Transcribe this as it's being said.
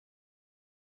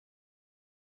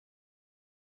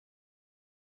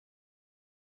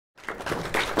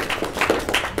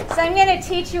I'm going to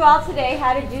teach you all today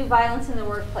how to do violence in the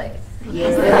workplace.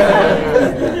 Yes.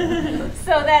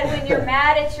 So that when you're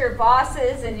mad at your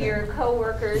bosses and your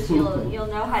coworkers, you'll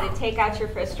know how to take out your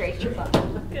frustration.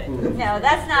 No,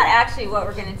 that's not actually what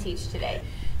we're going to teach today.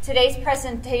 Today's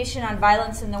presentation on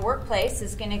violence in the workplace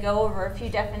is going to go over a few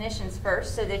definitions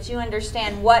first so that you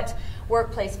understand what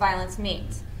workplace violence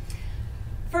means.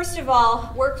 First of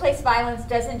all, workplace violence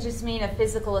doesn't just mean a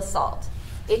physical assault.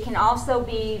 It can also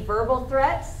be verbal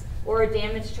threats or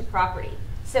damage to property.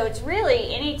 So it's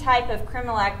really any type of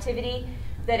criminal activity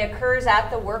that occurs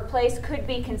at the workplace could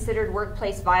be considered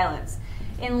workplace violence,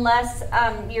 unless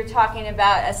you're talking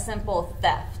about a simple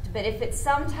theft. But if it's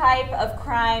some type of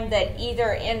crime that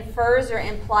either infers or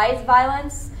implies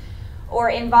violence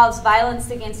or involves violence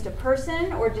against a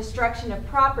person or destruction of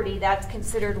property, that's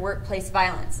considered workplace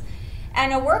violence.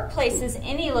 And a workplace is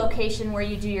any location where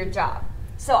you do your job.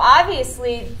 So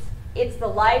obviously, it's the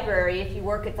library if you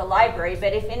work at the library,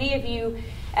 but if any of you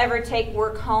ever take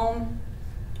work home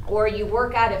or you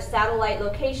work out of satellite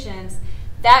locations,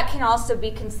 that can also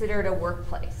be considered a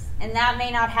workplace. And that may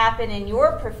not happen in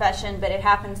your profession, but it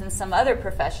happens in some other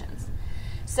professions.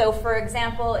 So for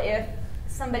example, if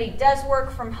somebody does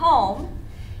work from home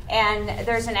and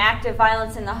there's an act of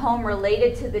violence in the home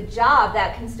related to the job,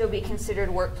 that can still be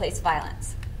considered workplace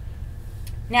violence.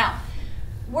 Now,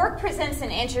 work presents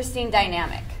an interesting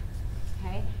dynamic.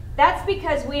 Okay? That's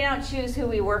because we don't choose who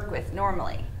we work with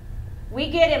normally. We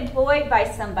get employed by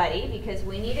somebody because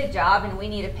we need a job and we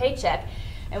need a paycheck,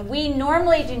 and we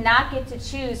normally do not get to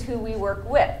choose who we work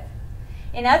with.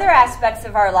 In other aspects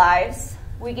of our lives,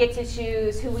 we get to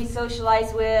choose who we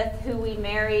socialize with, who we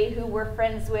marry, who we're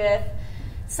friends with.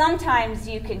 Sometimes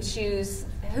you can choose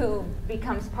who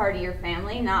becomes part of your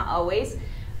family, not always.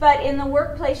 But in the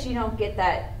workplace, you don't get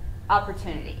that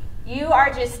opportunity. You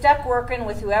are just stuck working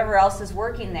with whoever else is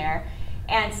working there,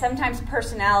 and sometimes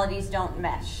personalities don't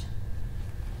mesh.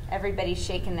 Everybody's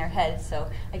shaking their heads, so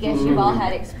I guess you've all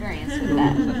had experience with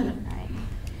that. Right?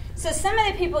 So some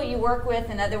of the people you work with,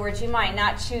 in other words, you might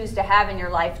not choose to have in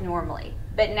your life normally,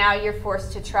 but now you're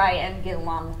forced to try and get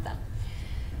along with them.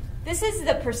 This is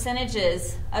the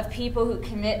percentages of people who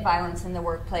commit violence in the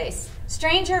workplace.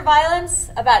 Stranger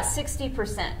violence, about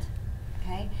 60%.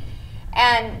 Okay?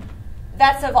 And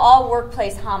that's of all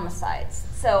workplace homicides.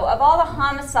 So of all the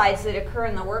homicides that occur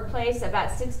in the workplace, about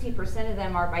 60% of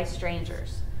them are by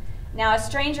strangers. Now, a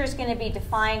stranger is going to be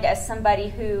defined as somebody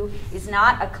who is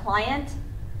not a client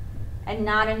and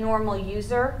not a normal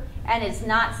user and is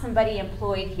not somebody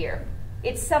employed here.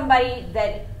 It's somebody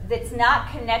that's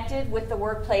not connected with the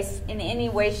workplace in any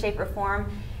way, shape, or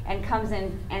form and comes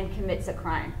in and commits a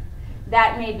crime.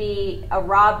 That may be a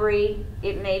robbery,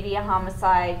 it may be a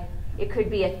homicide, it could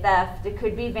be a theft, it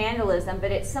could be vandalism,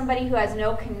 but it's somebody who has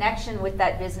no connection with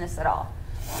that business at all.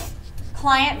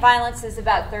 Client violence is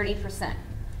about 30%.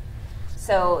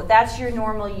 So that's your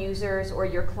normal users or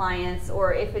your clients,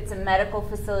 or if it's a medical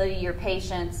facility, your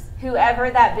patients. Whoever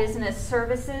that business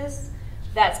services,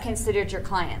 that's considered your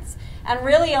clients. And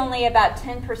really only about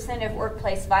 10% of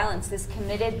workplace violence is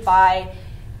committed by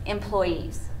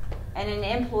employees. And an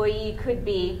employee could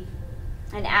be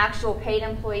an actual paid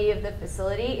employee of the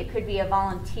facility. It could be a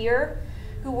volunteer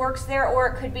who works there, or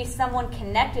it could be someone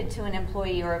connected to an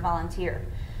employee or a volunteer.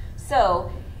 So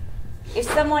if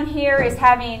someone here is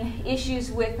having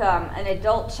issues with an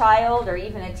adult child or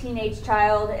even a teenage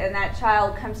child, and that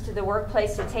child comes to the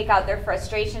workplace to take out their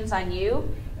frustrations on you,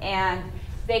 and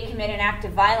they commit an act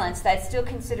of violence, that's still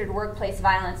considered workplace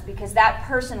violence because that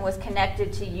person was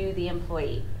connected to you, the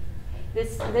employee.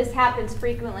 This happens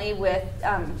frequently with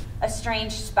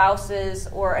estranged spouses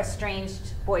or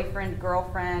estranged boyfriend,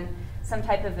 girlfriend, some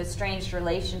type of estranged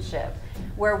relationship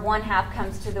where one half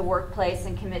comes to the workplace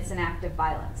and commits an act of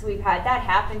violence. We've had that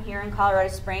happen here in Colorado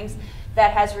Springs.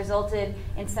 That has resulted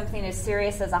in something as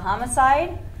serious as a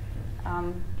homicide,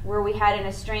 where we had an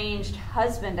estranged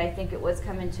husband, I think it was,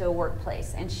 come into a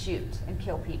workplace and shoot and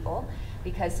kill people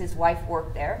because his wife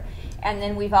worked there. And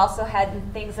then we've also had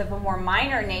things of a more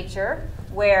minor nature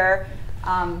where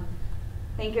I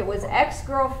think it was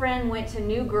ex-girlfriend went to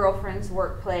new girlfriend's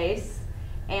workplace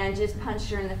and just punched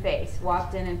her in the face,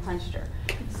 walked in and punched her.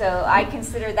 So I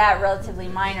consider that relatively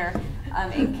minor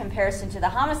in comparison to the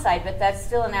homicide, but that's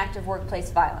still an act of workplace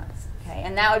violence. Okay?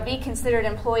 And that would be considered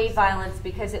employee violence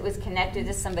because it was connected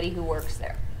to somebody who works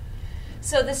there.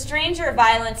 So the stranger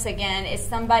violence, again, is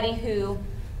somebody who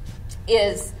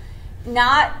has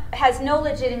no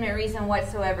legitimate reason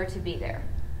whatsoever to be there.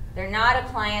 They're not a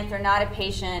client, they're not a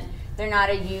patient, they're not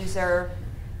a user.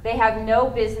 They have no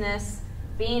business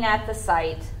being at the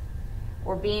site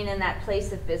or being in that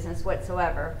place of business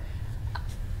whatsoever.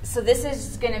 So this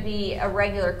is going to be a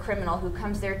regular criminal who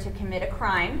comes there to commit a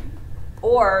crime,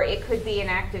 or it could be an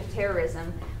act of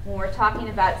terrorism. When we're talking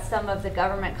about some of the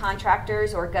government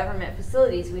contractors or government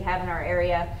facilities we have in our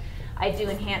area, I do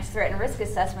enhanced threat and risk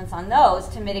assessments on those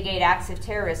to mitigate acts of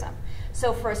terrorism.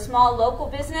 So for a small local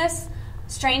business,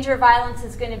 stranger violence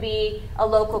is going to be a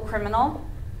local criminal.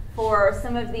 For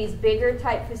some of these bigger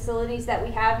type facilities that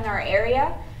we have in our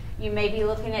area, you may be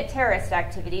looking at terrorist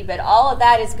activity, but all of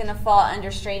that is going to fall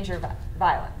under stranger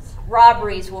violence.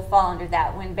 Robberies will fall under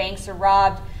that. When banks are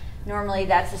robbed, normally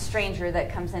that's a stranger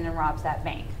that comes in and robs that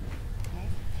bank. Okay.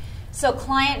 So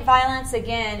client violence,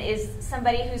 again, is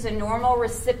somebody who's a normal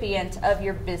recipient of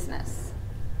your business.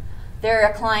 They're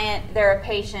a client, they're a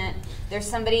patient, they're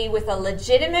somebody with a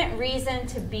legitimate reason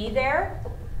to be there,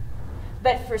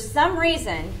 but for some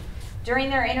reason,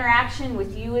 during their interaction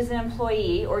with you as an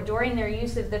employee or during their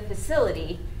use of the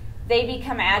facility, they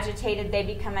become agitated, they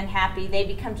become unhappy, they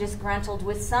become disgruntled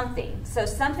with something. So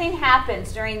something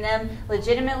happens during them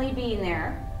legitimately being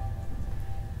there,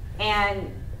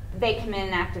 and they commit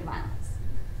an act of violence.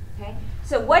 Okay?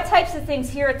 So what types of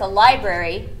things here at the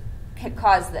library could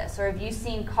cause this, or have you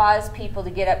seen cause people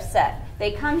to get upset?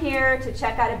 They come here to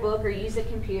check out a book or use a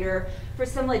computer for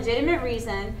some legitimate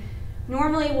reason,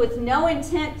 normally with no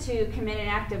intent to commit an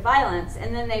act of violence,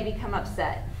 and then they become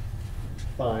upset.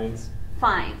 Fines.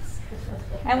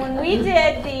 And when we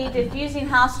did the Diffusing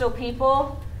Hostile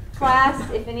People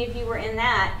class, if any of you were in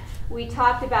that, we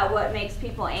talked about what makes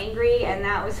people angry, and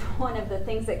that was one of the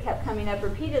things that kept coming up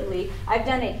repeatedly. I've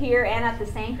done it here and at the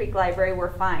Sand Creek Library,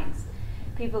 were fines.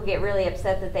 People get really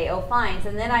upset that they owe fines,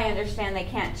 and then I understand they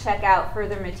can't check out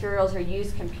further materials or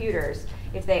use computers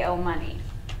if they owe money.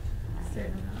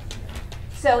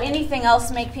 So anything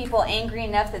else make people angry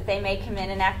enough that they may commit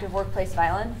an act of workplace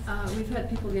violence? We've had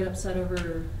people get upset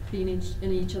over being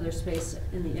in each other's space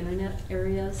in the internet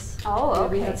areas. Oh,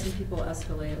 okay. We had some people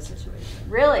escalate a situation.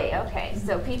 Really? Okay.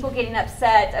 So people getting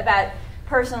upset about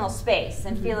personal space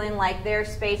and feeling like their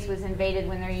space was invaded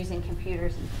when they're using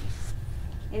computers and things.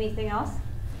 Anything else?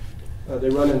 They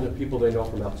run into people they know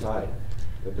from outside.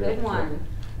 Good one.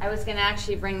 I was going to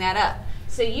actually bring that up.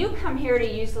 So you come here to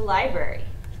use the library.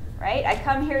 Right? I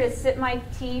come here to sip my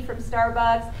tea from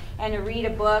Starbucks and to read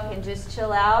a book and just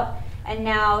chill out. And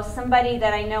now somebody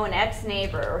that I know, an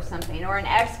ex-neighbor or something, or an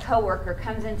ex-coworker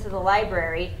comes into the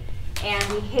library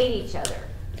and we hate each other.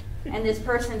 And this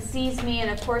person sees me, and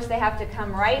of course they have to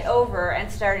come right over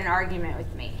and start an argument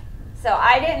with me. So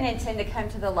I didn't intend to come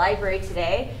to the library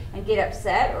today and get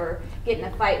upset or get in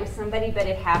a fight with somebody, but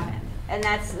it happened. And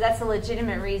that's a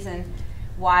legitimate reason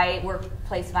why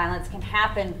workplace violence can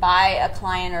happen by a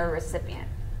client or a recipient.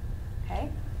 Okay?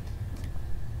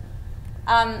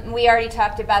 We already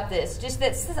talked about this. Just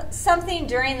that something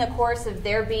during the course of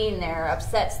their being there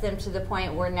upsets them to the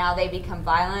point where now they become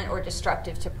violent or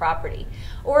destructive to property,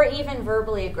 or even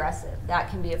verbally aggressive.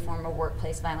 That can be a form of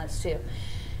workplace violence too.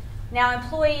 Now,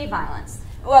 employee violence.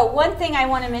 Well, one thing I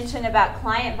want to mention about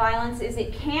client violence is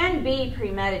it can be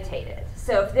premeditated.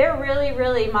 So if they're really,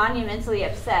 really monumentally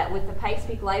upset with the Pikes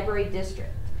Peak Library District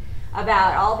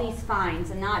about all these fines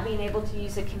and not being able to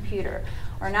use a computer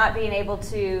or not being able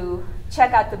to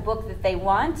check out the book that they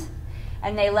want,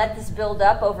 and they let this build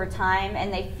up over time,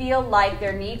 and they feel like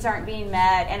their needs aren't being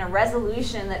met and a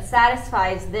resolution that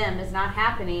satisfies them is not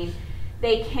happening,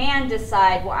 they can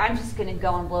decide, well, I'm just going to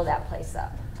go and blow that place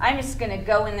up. I'm just going to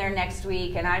go in there next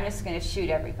week and I'm just going to shoot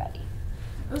everybody.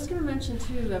 I was going to mention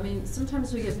too, I mean,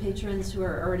 sometimes we get patrons who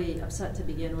are already upset to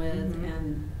begin with,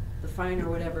 and the fine or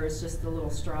whatever is just the little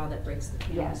straw that breaks the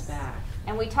camel's back.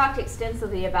 And we talked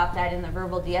extensively about that in the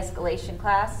verbal de-escalation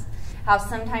class, how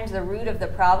sometimes the root of the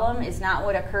problem is not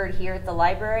what occurred here at the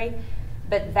library,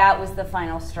 but that was the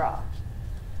final straw.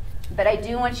 But I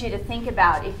do want you to think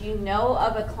about, if you know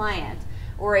of a client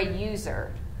or a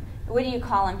user, what do you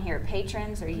call them here,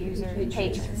 patrons or users?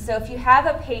 Patrons. So if you have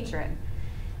a patron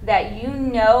that you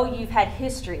know you've had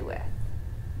history with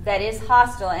that is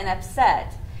hostile and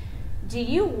upset, do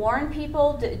you warn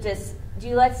people? Do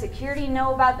you let security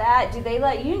know about that? Do they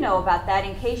let you know about that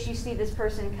in case you see this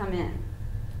person come in?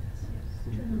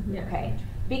 Okay.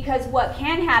 Because what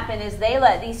can happen is they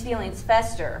let these feelings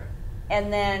fester,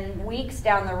 and then weeks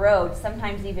down the road,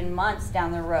 sometimes even months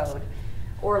down the road,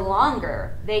 or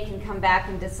longer, they can come back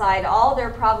and decide all their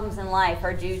problems in life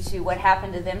are due to what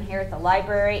happened to them here at the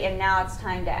library, and now it's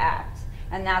time to act.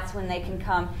 And that's when they can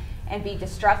come and be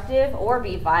destructive or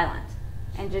be violent,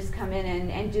 and just come in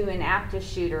and do an active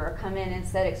shooter, or come in and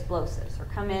set explosives, or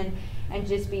come in and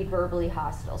just be verbally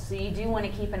hostile. So you do want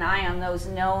to keep an eye on those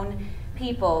known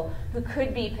people who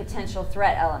could be potential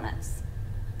threat elements.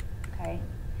 Okay.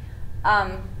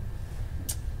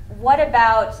 what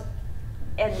about,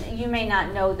 and you may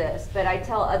not know this, but I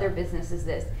tell other businesses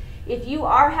this. If you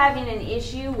are having an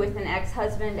issue with an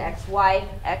ex-husband, ex-wife,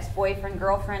 ex-boyfriend,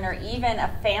 girlfriend, or even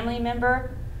a family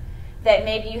member that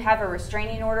maybe you have a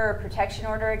restraining order or protection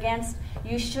order against,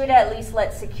 you should at least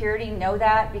let security know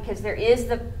that, because there is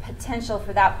the potential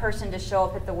for that person to show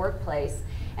up at the workplace.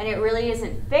 And it really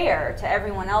isn't fair to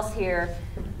everyone else here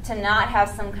to not have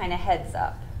some kind of heads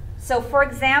up. So for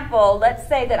example, let's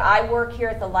say that I work here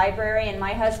at the library and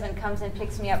my husband comes and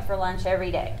picks me up for lunch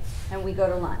every day, and we go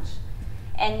to lunch.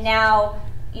 And now,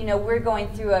 we're going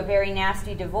through a very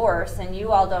nasty divorce, and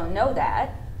you all don't know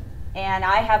that. And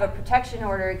I have a protection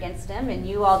order against him, and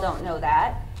you all don't know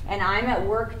that. And I'm at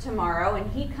work tomorrow, and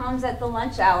he comes at the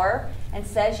lunch hour and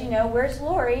says, where's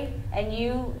Lori? And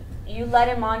you let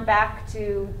him on back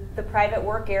to the private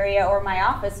work area or my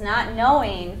office, not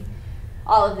knowing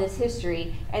all of this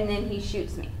history, and then he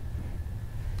shoots me.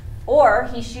 Or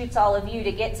he shoots all of you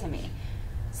to get to me.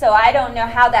 So I don't know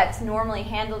how that's normally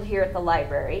handled here at the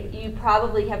library. You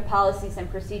probably have policies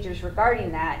and procedures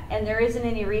regarding that, and there isn't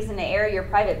any reason to air your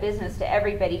private business to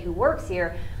everybody who works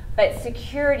here, but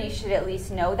security should at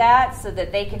least know that so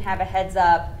that they can have a heads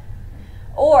up.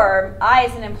 Or I,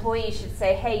 as an employee, should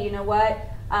say, hey, you know what?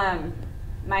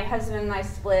 My husband and I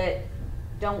split.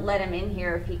 Don't let him in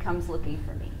here if he comes looking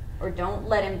for me, or don't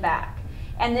let him back.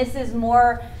 And this is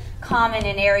more common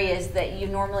in areas that you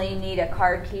normally need a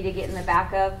card key to get in the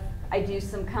back of. I do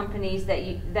some companies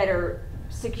that are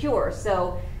secure,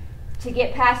 so to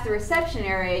get past the reception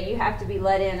area, you have to be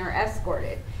let in or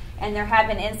escorted. And there have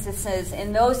been instances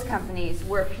in those companies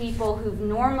where people who've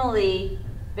normally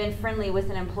been friendly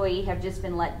with an employee have just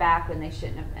been let back when they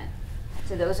shouldn't have been.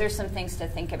 So those are some things to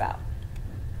think about.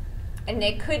 And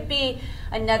it could be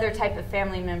another type of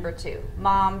family member too.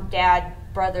 Mom, dad,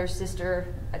 brother, sister,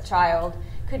 a child.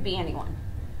 Could be anyone.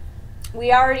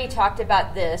 We already talked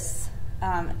about this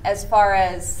as far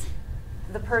as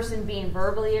the person being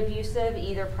verbally abusive,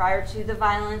 either prior to the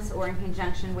violence or in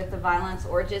conjunction with the violence,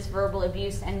 or just verbal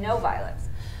abuse and no violence.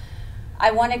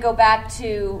 I want to go back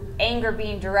to anger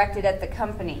being directed at the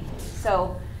company.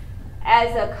 So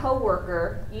as a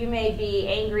coworker, you may be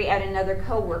angry at another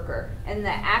coworker, and the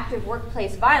act of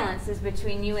workplace violence is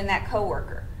between you and that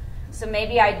coworker. So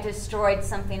maybe I destroyed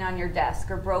something on your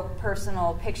desk or broke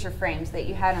personal picture frames that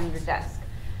you had on your desk.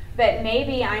 But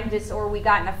maybe or we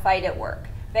got in a fight at work.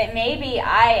 But maybe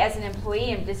I, as an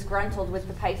employee, am disgruntled with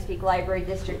the Pikes Peak Library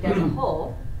District as a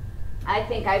whole. I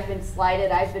think I've been slighted,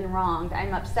 I've been wronged,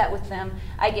 I'm upset with them,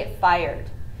 I get fired.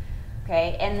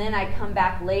 Okay, and then I come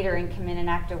back later and commit an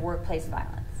act of workplace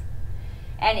violence.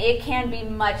 And it can be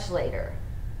much later.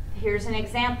 Here's an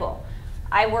example.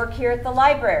 I work here at the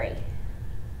library.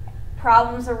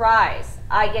 Problems arise.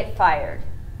 I get fired.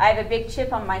 I have a big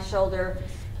chip on my shoulder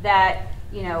that,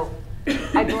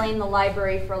 I blame the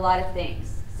library for a lot of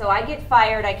things. So I get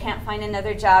fired. I can't find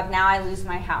another job. Now I lose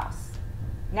my house.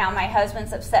 Now my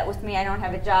husband's upset with me. I don't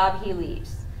have a job. He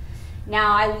leaves.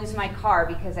 Now I lose my car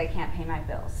because I can't pay my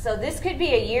bills. So this could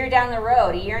be a year down the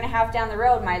road, a year and a half down the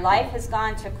road. My life has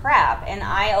gone to crap, and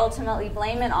I ultimately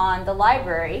blame it on the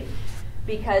library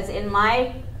because in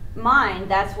my mind,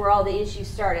 that's where all the issues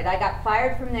started. I got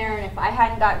fired from there, and if I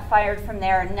hadn't gotten fired from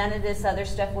there, none of this other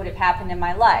stuff would have happened in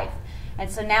my life. And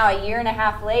so now a year and a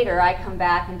half later, I come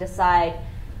back and decide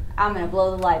I'm going to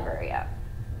blow the library up.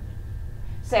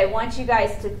 So I want you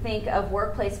guys to think of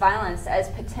workplace violence as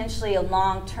potentially a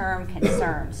long-term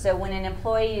concern. So when an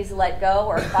employee is let go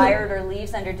or fired or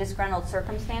leaves under disgruntled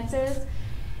circumstances,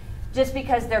 just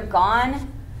because they're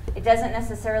gone, it doesn't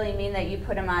necessarily mean that you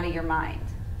put them out of your mind.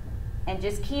 And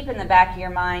just keep in the back of your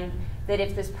mind that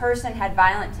if this person had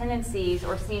violent tendencies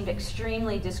or seemed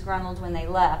extremely disgruntled when they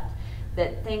left,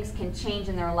 that things can change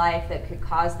in their life that could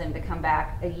cause them to come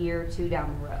back a year or two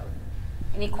down the road.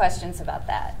 Any questions about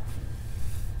that?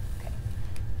 Okay.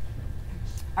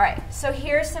 All right, so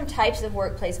here's some types of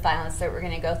workplace violence that we're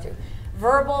going to go through.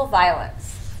 Verbal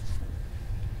violence.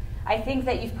 I think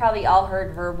that you've probably all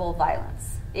heard verbal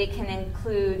violence. It can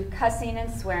include cussing and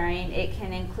swearing. It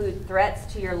can include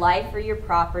threats to your life or your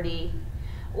property.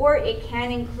 Or it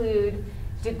can include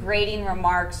degrading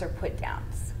remarks or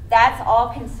put-downs. That's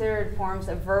all considered forms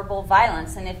of verbal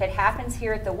violence. And if it happens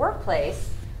here at the workplace,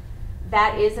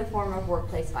 that is a form of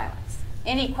workplace violence.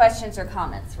 Any questions or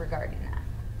comments regarding that?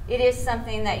 It is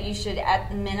something that you should, at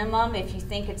the minimum, if you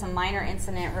think it's a minor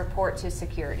incident, report to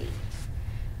security.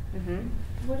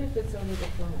 What if it's over the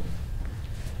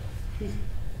phone?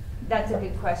 That's a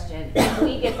good question.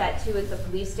 We get that too at the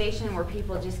police station where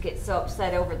people just get so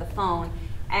upset over the phone.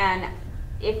 And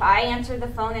if I answer the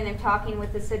phone and I'm talking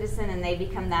with the citizen and they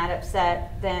become that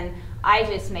upset, then I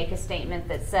just make a statement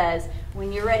that says,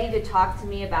 when you're ready to talk to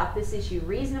me about this issue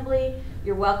reasonably,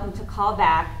 you're welcome to call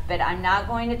back, but I'm not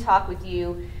going to talk with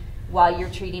you while you're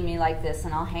treating me like this,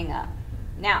 and I'll hang up.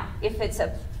 Now, if it's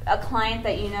a client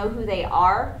that you know who they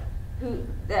are,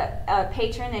 a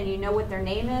patron, and you know what their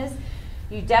name is,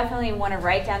 you definitely want to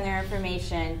write down their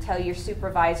information, tell your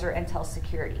supervisor, and tell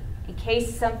security, in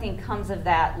case something comes of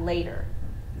that later,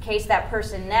 in case that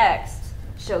person next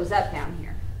shows up down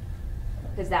here,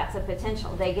 because that's a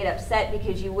potential. They get upset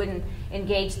because you wouldn't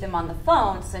engage them on the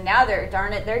phone, so now they're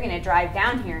going to drive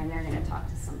down here and they're going to talk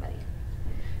to somebody.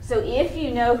 So if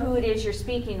you know who it is you're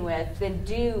speaking with, then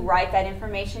do write that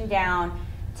information down,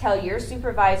 tell your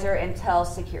supervisor, and tell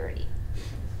security.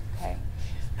 Okay.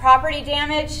 Property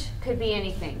damage could be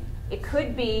anything. It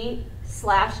could be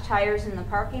slashed tires in the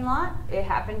parking lot. It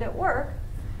happened at work.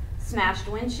 Smashed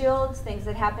windshields, things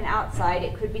that happen outside.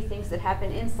 It could be things that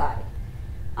happen inside.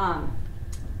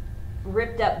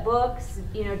 Ripped up books,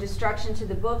 destruction to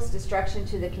the books, destruction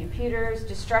to the computers,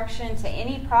 destruction to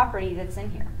any property that's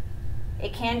in here.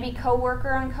 It can be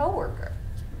coworker on coworker,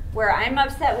 where I'm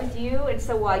upset with you, and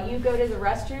so while you go to the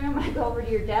restroom, I go over to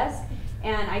your desk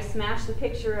and I smash the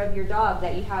picture of your dog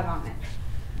that you have on it.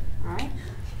 All right?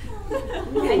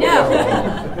 I know.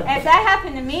 And if that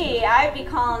happened to me, I'd be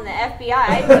calling the FBI.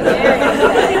 I'd be very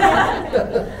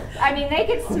upset. I mean, they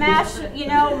could smash,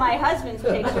 my husband's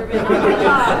picture, but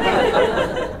not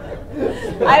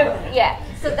my dog. Yeah,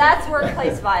 so that's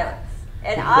workplace violence.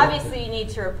 And obviously you need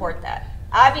to report that.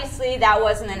 Obviously that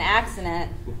wasn't an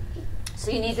accident,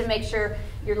 so you need to make sure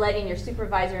you're letting your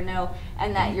supervisor know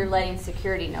and that you're letting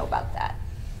security know about that.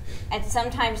 And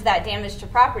sometimes that damage to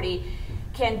property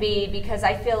can be because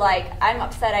I feel like I'm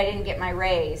upset I didn't get my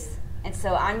raise, and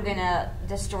so I'm going to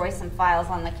destroy some files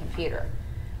on the computer.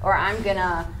 Or I'm going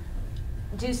to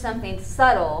do something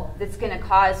subtle that's going to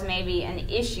cause maybe an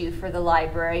issue for the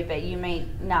library, but you may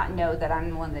not know that I'm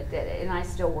the one that did it, and I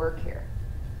still work here.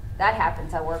 That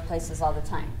happens at workplaces all the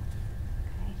time.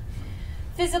 Okay.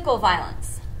 Physical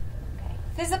violence. Okay.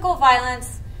 Physical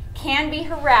violence can be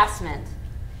harassment,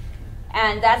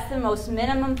 and that's the most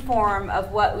minimum form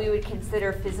of what we would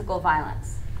consider physical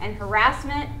violence. And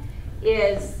harassment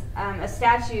is a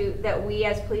statute that we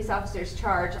as police officers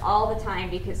charge all the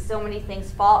time because so many things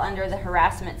fall under the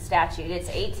harassment statute. It's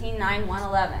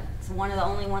 18-9-111. It's one of the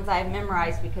only ones I've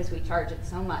memorized because we charge it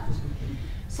so much.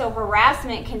 So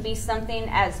harassment can be something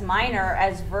as minor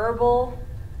as verbal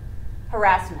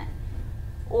harassment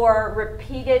or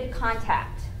repeated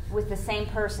contact with the same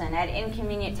person at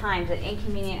inconvenient times, at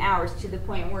inconvenient hours, to the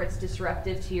point where it's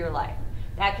disruptive to your life.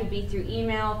 That could be through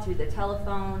email, through the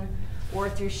telephone, or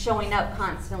through showing up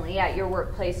constantly at your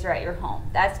workplace or at your home.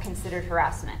 That's considered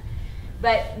harassment.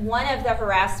 But one of the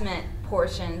harassment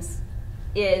portions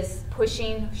is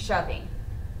pushing, shoving.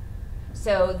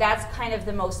 So that's kind of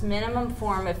the most minimum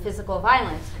form of physical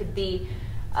violence, could be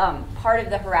part of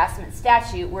the harassment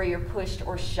statute where you're pushed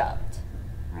or shoved.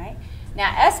 Right?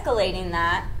 Now, escalating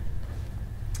that,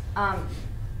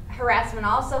 harassment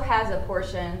also has a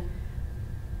portion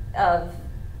of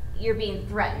you're being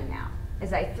threatened now.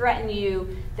 As I threaten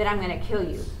you that I'm going to kill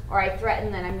you, or I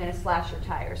threaten that I'm going to slash your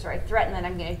tires, or I threaten that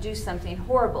I'm going to do something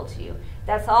horrible to you.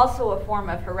 That's also a form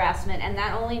of harassment, and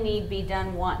that only need be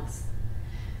done once.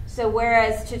 So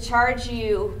whereas to charge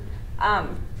you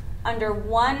under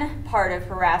one part of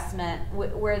harassment,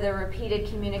 where the repeated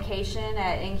communication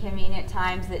at inconvenient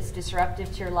times that's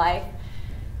disruptive to your life,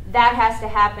 that has to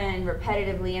happen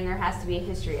repetitively, and there has to be a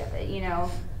history of it.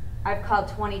 I've called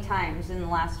 20 times in the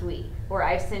last week, or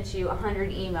I've sent you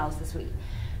 100 emails this week.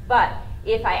 But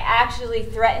if I actually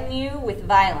threaten you with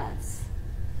violence,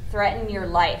 threaten your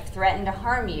life, threaten to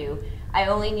harm you, I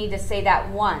only need to say that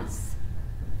once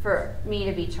for me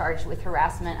to be charged with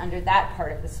harassment under that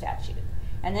part of the statute.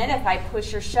 And then if I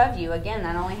push or shove you, again,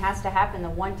 that only has to happen the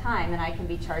one time, and I can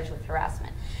be charged with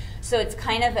harassment. So it's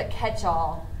kind of a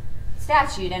catch-all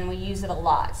statute, and we use it a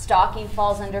lot. Stalking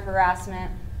falls under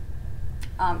harassment.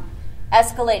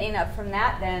 Escalating up from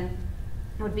that then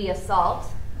would be assault,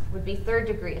 would be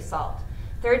third-degree assault.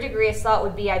 Third-degree assault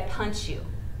would be I punch you.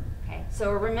 Okay,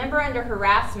 so remember, under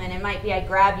harassment, it might be I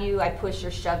grab you, I push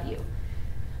or shove you.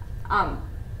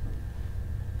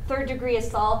 Third-degree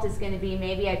assault is going to be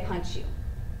maybe I punch you,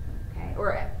 okay,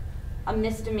 or a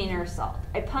misdemeanor assault.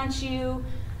 I punch you,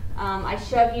 I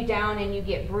shove you down, and you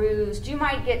get bruised. You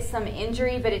might get some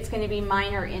injury, but it's going to be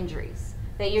minor injuries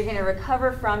that you're going to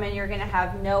recover from, and you're going to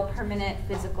have no permanent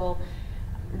physical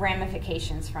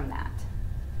ramifications from that.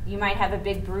 You might have a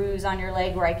big bruise on your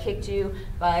leg where I kicked you,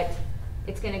 but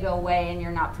it's going to go away and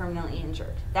you're not permanently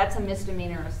injured. That's a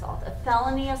misdemeanor assault. A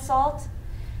felony assault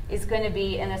is going to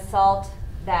be an assault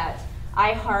that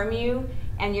I harm you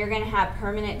and you're going to have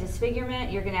permanent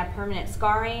disfigurement, you're going to have permanent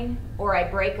scarring, or I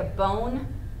break a bone,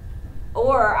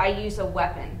 or I use a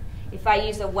weapon. If I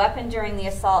use a weapon during the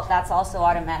assault, that's also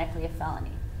automatically a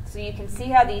felony. So you can see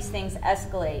how these things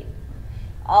escalate.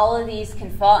 All of these can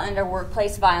fall under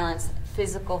workplace violence,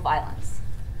 physical violence.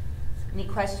 Any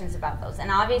questions about those?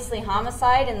 And obviously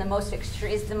homicide is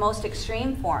the most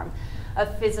extreme form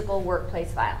of physical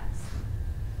workplace violence.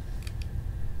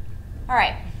 All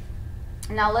right.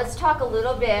 Now let's talk a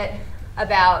little bit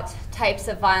about types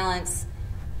of violence,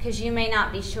 because you may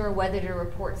not be sure whether to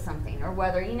report something or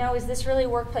whether, is this really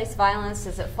workplace violence?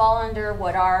 Does it fall under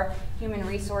what our human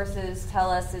resources tell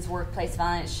us is workplace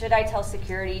violence? Should I tell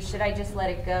security? Should I just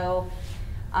let it go?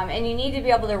 And you need to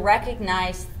be able to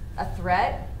recognize a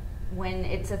threat when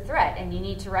it's a threat, and you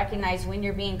need to recognize when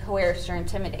you're being coerced or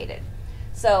intimidated.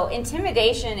 So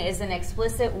intimidation is an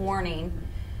explicit warning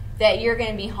that you're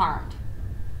going to be harmed.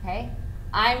 Okay?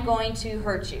 I'm going to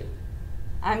hurt you.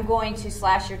 I'm going to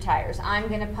slash your tires. I'm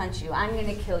going to punch you. I'm going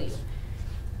to kill you.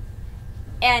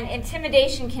 And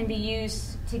intimidation can be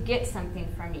used to get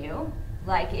something from you,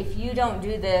 like if you don't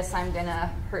do this, I'm going to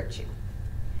hurt you.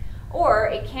 Or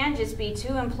it can just be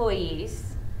two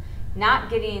employees not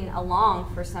getting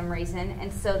along for some reason,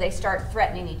 and so they start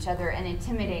threatening each other and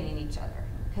intimidating each other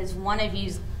because one of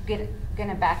you's going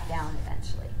to back down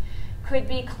eventually. Could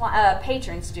be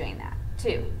patrons doing that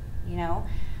too.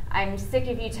 I'm sick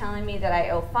of you telling me that I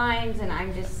owe fines, and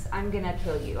I'm going to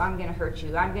kill you. I'm going to hurt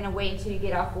you. I'm going to wait until you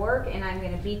get off work, and I'm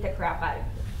going to beat the crap out of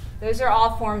you. Those are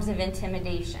all forms of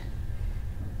intimidation.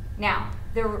 Now,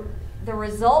 the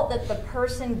result that the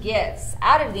person gets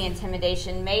out of the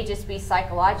intimidation may just be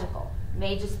psychological,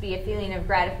 may just be a feeling of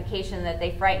gratification that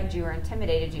they frightened you or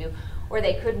intimidated you, or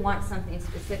they could want something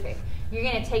specific. You're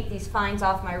going to take these fines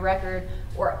off my record,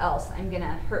 or else I'm going to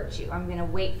hurt you. I'm going to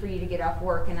wait for you to get off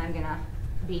work, and I'm going to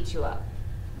beat you up.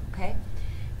 Okay?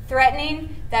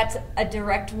 Threatening, that's a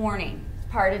direct warning.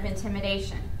 It's part of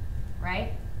intimidation,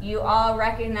 right? You all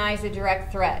recognize a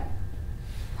direct threat,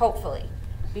 hopefully.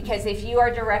 Because if you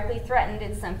are directly threatened,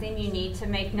 it's something you need to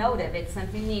make note of. It's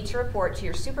something you need to report to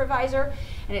your supervisor,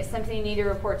 and it's something you need to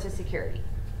report to security.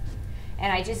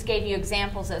 And I just gave you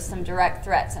examples of some direct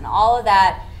threats, and all of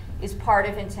that is part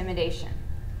of intimidation.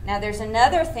 Now, there's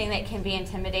another thing that can be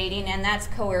intimidating, and that's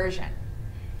coercion.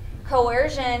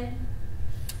 Coercion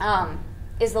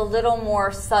is a little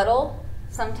more subtle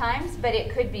sometimes, but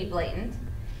it could be blatant.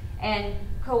 And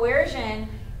coercion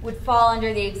would fall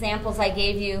under the examples I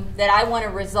gave you that I want a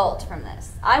result from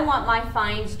this. I want my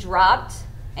fines dropped,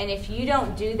 and if you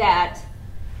don't do that,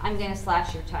 I'm going to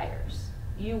slash your tires.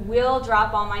 You will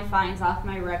drop all my fines off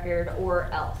my record or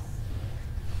else.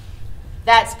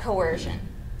 That's coercion.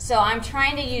 So I'm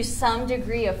trying to use some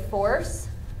degree of force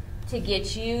to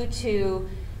get you to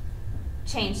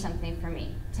change something for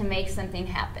me, to make something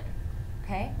happen.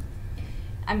 Okay?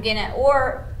 I'm going to,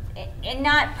 or, and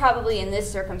not probably in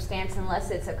this circumstance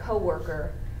unless it's a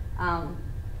coworker,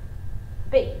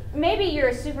 but maybe you're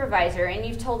a supervisor and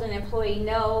you've told an employee,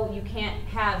 no, you can't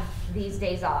have these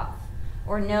days off,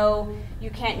 or no, you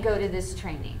can't go to this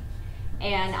training.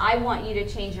 And I want you to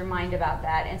change your mind about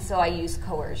that, and so I use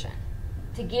coercion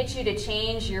to get you to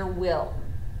change your will,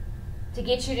 to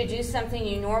get you to do something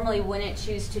you normally wouldn't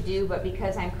choose to do, but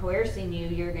because I'm coercing you,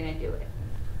 you're going to do it.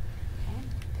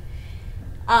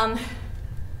 Okay?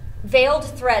 Veiled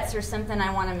threats are something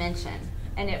I want to mention,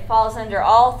 and it falls under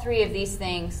all three of these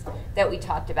things that we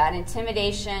talked about: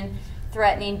 intimidation,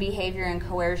 threatening behavior, and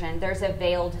coercion. There's a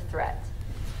veiled threat.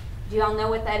 Do you all know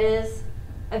what that is?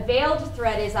 A veiled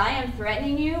threat is I am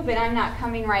threatening you, but I'm not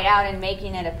coming right out and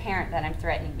making it apparent that I'm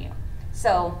threatening you.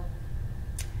 So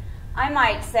I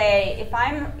might say, if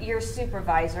I'm your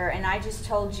supervisor and I just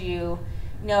told you,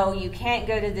 no, you can't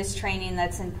go to this training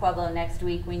that's in Pueblo next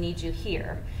week, we need you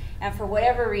here. And for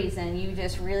whatever reason, you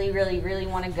just really, really, really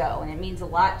want to go, and it means a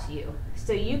lot to you.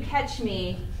 So you catch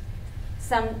me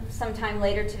sometime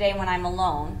later today when I'm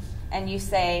alone, and you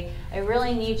say, I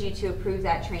really need you to approve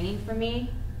that training for me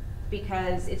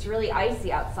because it's really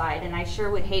icy outside, and I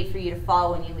sure would hate for you to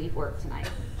fall when you leave work tonight.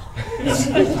 That's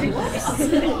a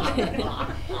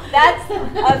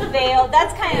veiled,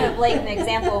 that's kind of a blatant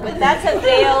example, but that's a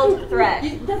veiled threat.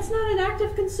 That's not an act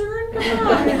of concern?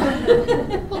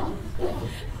 Come on.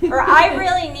 Or I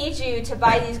really need you to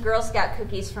buy these Girl Scout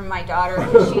cookies from my daughter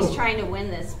because she's trying to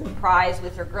win this prize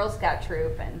with her Girl Scout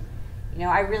troop, and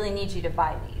I really need you to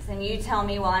buy these. And you tell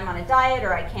me, well, I'm on a diet,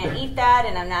 or I can't eat that,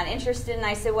 and I'm not interested. And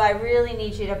I say, well, I really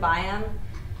need you to buy them.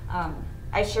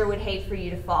 I sure would hate for you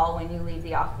to fall when you leave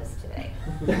the office today.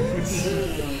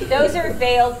 Those are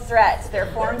veiled threats. They're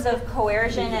forms of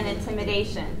coercion and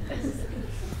intimidation.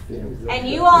 And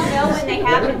you all know when they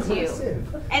happen to you.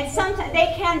 And sometimes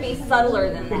they can be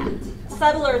subtler than that,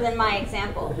 subtler than my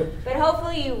example. But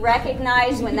hopefully you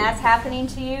recognize when that's happening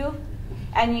to you,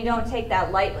 and you don't take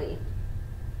that lightly.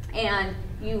 And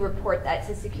you report that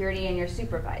to security and your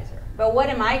supervisor. But what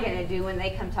am I going to do when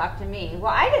they come talk to me?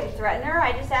 Well, I didn't threaten her.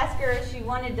 I just asked her if she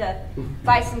wanted to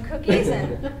buy some cookies,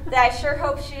 and that I sure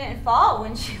hope she didn't fall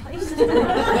when she leaves.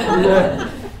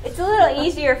 It's a little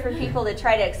easier for people to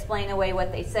try to explain away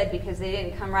what they said because they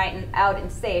didn't come right out and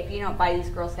say, if you don't buy these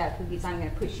Girl Scout cookies, I'm going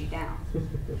to push you down.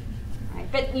 Right?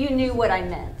 But you knew what I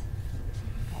meant.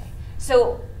 Okay.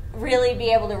 So really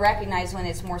be able to recognize when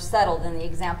it's more subtle than the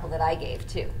example that I gave,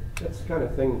 too. That's the kind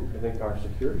of thing I think our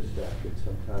security staff gets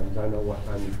sometimes. I know what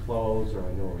time you close, or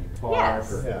I know where you park.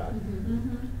 Yes. Or,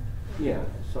 yeah,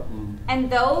 something. And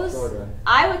those, sorta.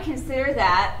 I would consider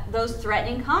that those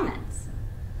threatening comments.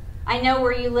 I know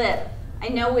where you live. I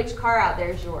know which car out there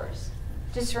is yours.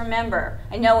 Just remember,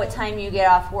 I know what time you get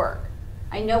off work.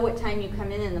 I know what time you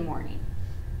come in the morning.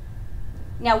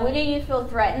 Now, wouldn't you feel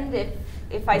threatened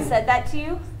if I said that to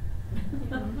you?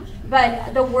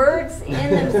 But the words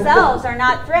in themselves are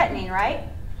not threatening, right?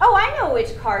 Oh, I know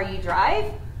which car you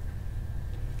drive.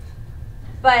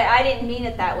 But I didn't mean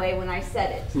it that way when I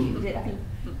said it to you, did I?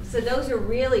 So those are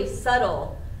really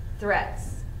subtle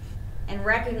threats, and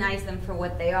recognize them for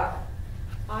what they are.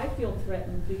 I feel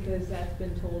threatened because that's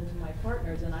been told to my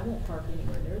partners, and I won't park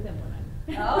anywhere near them when I'm.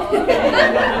 Oh, okay.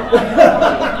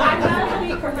 I'm not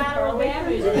speak for collateral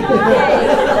damage.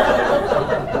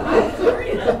 I'm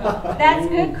serious. That's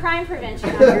good crime prevention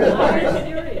on your part. I'm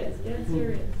serious. Get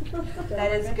serious.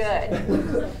 That is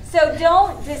good. So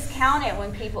don't discount it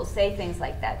when people say things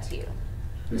like that to you.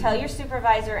 Tell your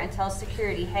supervisor and tell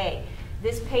security, hey,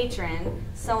 this patron,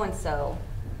 so-and-so,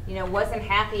 wasn't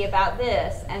happy about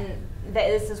this, and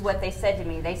this is what they said to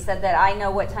me. They said that I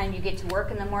know what time you get to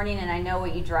work in the morning and I know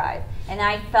what you drive. And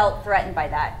I felt threatened by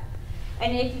that.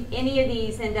 And if any of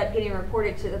these end up getting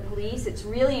reported to the police, it's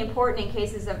really important in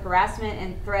cases of harassment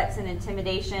and threats and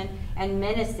intimidation and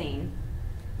menacing.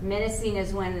 Menacing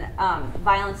is when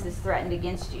violence is threatened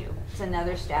against you. It's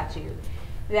another statute.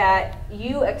 That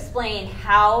you explain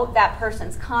how that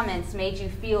person's comments made you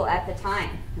feel at the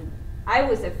time. I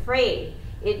was afraid.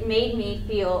 It made me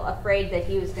feel afraid that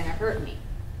he was going to hurt me.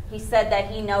 He said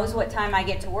that he knows what time I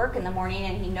get to work in the morning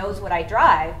and he knows what I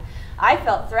drive. I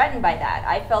felt threatened by that.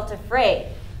 I felt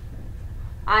afraid.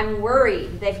 I'm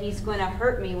worried that he's going to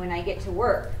hurt me when I get to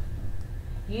work.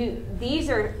 These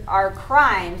are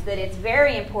crimes that it's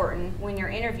very important when you're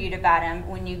interviewed about them,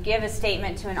 when you give a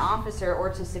statement to an officer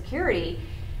or to security,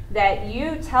 that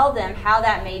you tell them how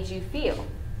that made you feel.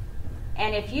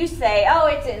 And if you say, oh,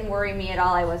 it didn't worry me at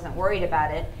all, I wasn't worried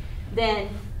about it, then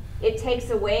it takes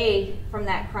away from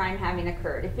that crime having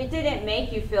occurred. If it didn't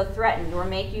make you feel threatened or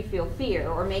make you feel fear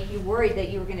or make you worried that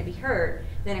you were going to be hurt,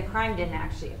 then a crime didn't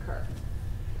actually occur.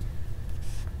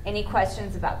 Any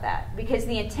questions about that? Because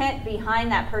the intent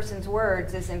behind that person's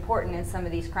words is important in some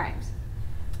of these crimes.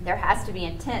 There has to be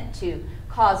intent to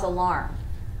cause alarm.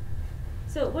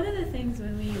 So one of the things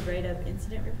when we write up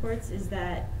incident reports is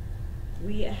that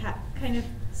we kind of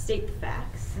state the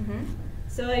facts. Mm-hmm.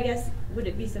 So I guess, would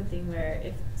it be something where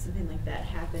if something like that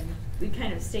happened, we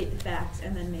kind of state the facts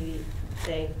and then maybe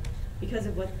say, because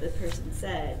of what the person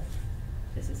said,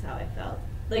 this is how I felt.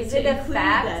 Like, is it a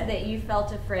fact that you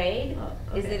felt afraid? Oh,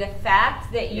 okay. Is it a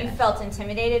fact that you Yeah. felt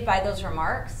intimidated by those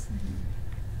remarks? Mm-hmm.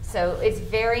 So it's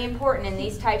very important in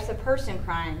these types of person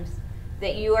crimes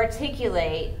that you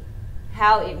articulate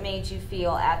how it made you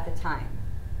feel at the time.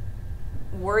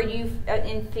 Were you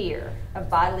in fear of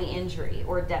bodily injury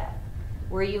or death?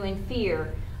 Were you in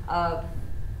fear of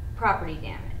property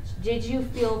damage? Did you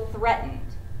feel threatened?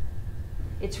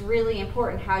 It's really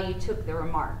important how you took the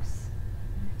remarks.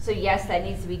 So yes, that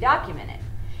needs to be documented.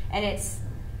 And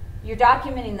you're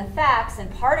documenting the facts,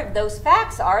 and part of those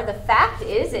facts are, the fact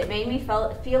is it made me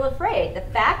feel afraid. The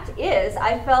fact is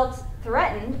I felt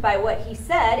threatened by what he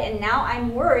said, and now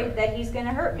I'm worried that he's going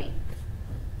to hurt me.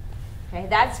 Okay,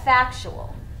 that's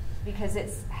factual because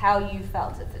it's how you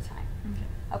felt at the time.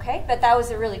 Okay, but that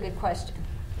was a really good question.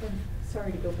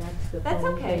 Sorry to go back to the That's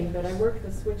phone okay. thing, but I work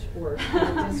the switchboard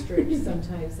in the district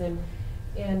sometimes,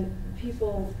 and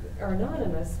people are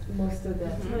anonymous most of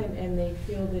that Mhm. time, and they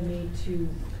feel the need to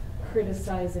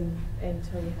criticize and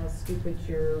tell you how stupid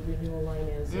your renewal line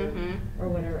is Mhm. or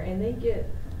whatever, and they get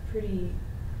pretty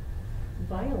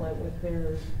violent with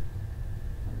their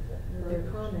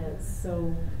comments.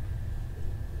 So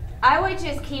I would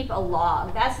just keep a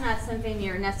log. That's not something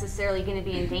you're necessarily going to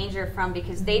be in danger from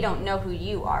because they don't know who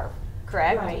you are,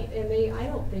 correct? Right, and I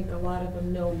don't think a lot of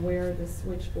them know where the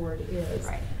switchboard is.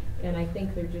 Right. And I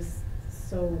think they're just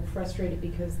so frustrated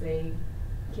because they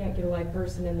can't get a live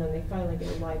person, and then they finally get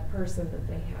a live person that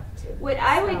they have to. What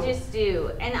I would just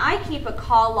do, and I keep a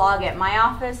call log at my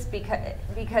office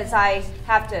because I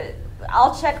have to,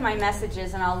 I'll check my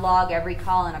messages and I'll log every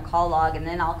call in a call log, and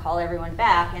then I'll call everyone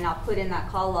back and I'll put in that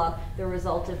call log the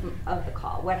result of the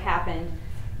call, what happened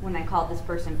when I called this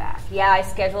person back. Yeah, I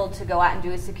scheduled to go out and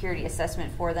do a security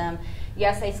assessment for them.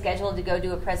 Yes, I scheduled to go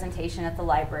do a presentation at the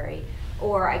library.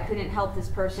 Or I couldn't help this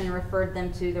person and referred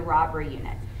them to the robbery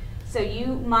unit. So you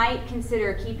might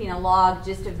consider keeping a log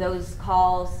just of those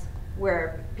calls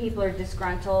where people are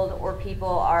disgruntled or people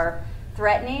are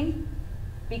threatening,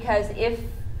 because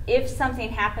if something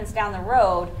happens down the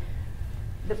road,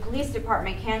 the police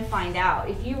department can find out.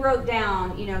 If you wrote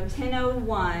down,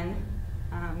 10:01,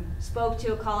 spoke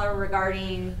to a caller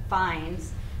regarding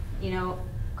fines,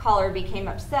 caller became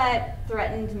upset,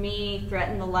 threatened me,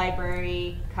 threatened the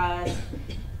library, cussed,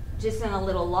 just in a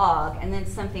little log, and then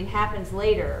something happens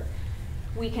later,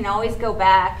 we can always go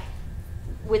back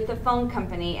with the phone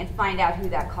company and find out who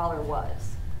that caller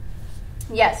was.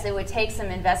 Yes, it would take some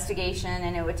investigation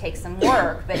and it would take some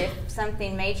work, but if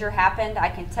something major happened, I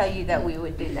can tell you that we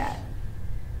would do that.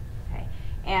 Okay.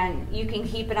 And you can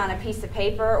keep it on a piece of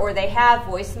paper, or they have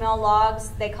voicemail logs,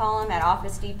 they call them, at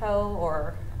Office Depot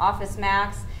or Office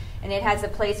Max, and it has a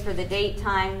place for the date,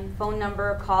 time, phone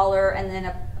number, caller, and then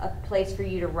a place for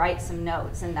you to write some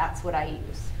notes, and that's what I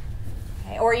use.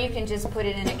 Okay. Or you can just put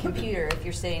it in a computer if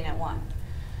you're sitting at one.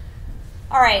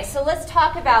 All right, so let's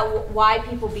talk about why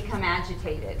people become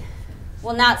agitated.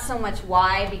 Well, not so much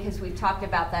why, because we've talked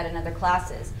about that in other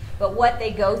classes, but what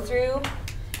they go through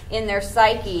in their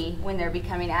psyche when they're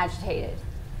becoming agitated.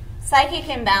 Psychic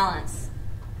imbalance.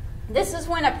 This is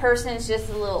when a person is just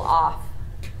a little off.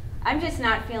 I'm just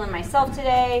not feeling myself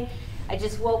today. I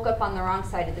just woke up on the wrong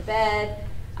side of the bed.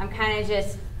 I'm kind of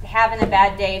just having a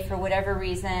bad day for whatever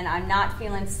reason. I'm not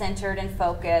feeling centered and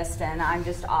focused, and I'm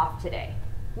just off today.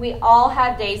 We all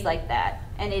have days like that,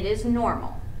 and it is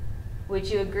normal. Would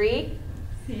you agree?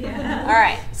 Yeah. All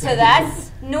right, so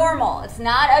that's normal. It's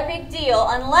not a big deal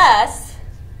unless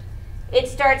it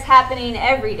starts happening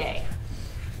every day.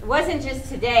 It wasn't just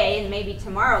today and maybe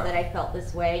tomorrow that I felt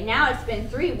this way. Now it's been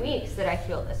 3 weeks that I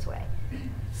feel this way.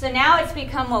 So now it's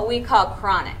become what we call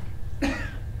chronic,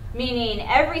 meaning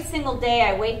every single day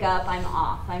I wake up, I'm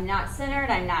off. I'm not centered.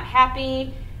 I'm not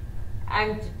happy.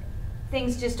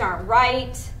 Things just aren't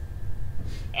right,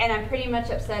 and I'm pretty much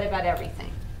upset about everything.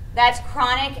 That's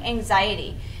chronic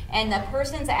anxiety, and the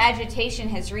person's agitation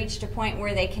has reached a point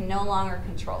where they can no longer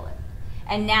control it,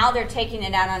 and now they're taking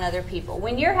it out on other people.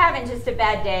 When you're having just a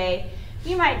bad day,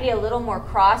 you might be a little more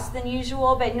cross than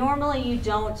usual, but normally you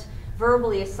don't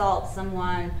verbally assault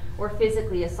someone or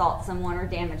physically assault someone or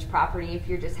damage property if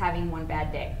you're just having one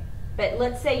bad day. But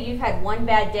let's say you've had one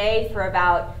bad day for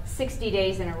about 60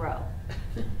 days in a row.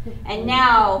 And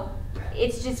now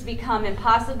it's just become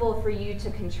impossible for you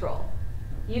to control.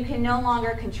 You can no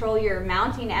longer control your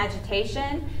mounting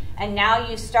agitation, and now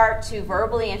you start to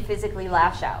verbally and physically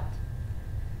lash out.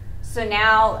 So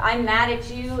now I'm mad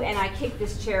at you and I kick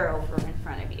this chair over in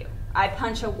front of you. I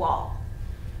punch a wall.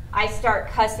 I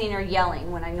start cussing or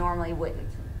yelling when I normally wouldn't.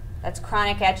 That's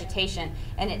chronic agitation,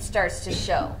 and it starts to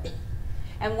show.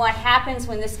 And what happens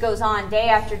when this goes on day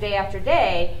after day after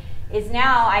day is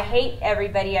now I hate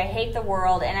everybody, I hate the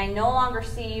world, and I no longer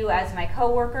see you as my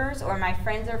coworkers or my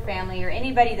friends or family or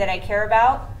anybody that I care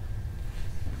about.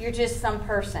 You're just some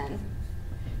person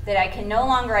that I can no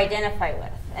longer identify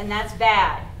with, and that's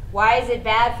bad. Why is it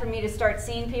bad for me to start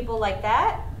seeing people like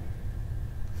that?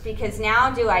 Because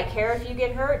now, do I care if you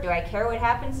get hurt? Do I care what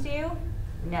happens to you?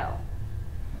 No.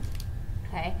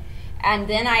 Okay? And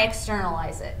then I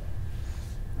externalize it.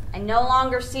 I no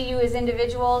longer see you as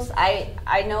individuals.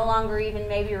 I no longer even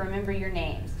maybe remember your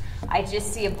names. I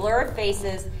just see a blur of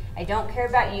faces. I don't care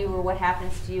about you or what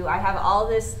happens to you. I have all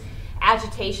this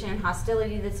agitation and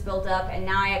hostility that's built up, and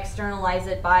now I externalize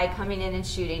it by coming in and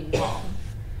shooting you all,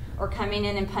 or coming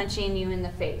in and punching you in the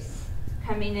face,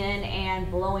 coming in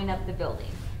and blowing up the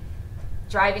building,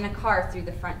 driving a car through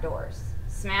the front doors,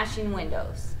 smashing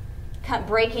windows,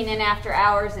 breaking in after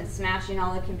hours and smashing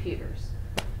all the computers,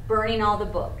 burning all the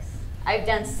books. I've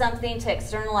done something to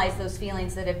externalize those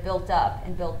feelings that have built up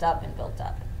and built up and built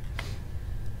up.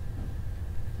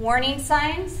 Warning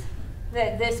signs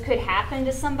that this could happen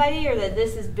to somebody or that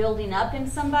this is building up in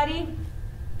somebody.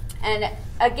 And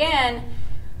again,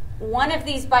 one of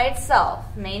these by itself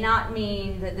may not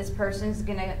mean that this person's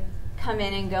going to come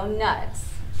in and go nuts.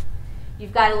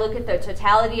 You've got to look at the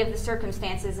totality of the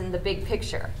circumstances and the big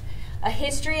picture. A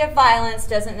history of violence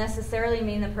doesn't necessarily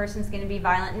mean the person's going to be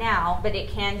violent now, but it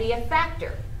can be a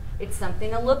factor. It's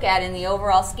something to look at in the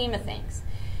overall scheme of things.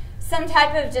 Some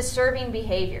type of disturbing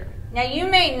behavior. Now, you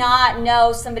may not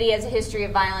know somebody has a history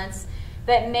of violence,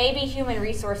 but maybe human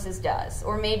resources does,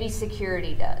 or maybe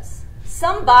security does.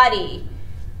 Somebody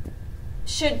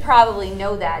should probably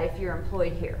know that if you're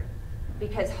employed here,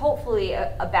 because hopefully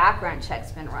a background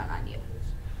check's been run on you.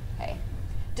 Okay.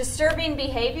 Disturbing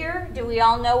behavior, do we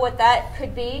all know what that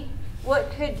could be?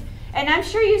 And I'm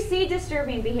sure you see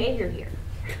disturbing behavior here.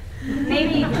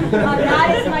 Maybe not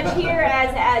as much here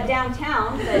as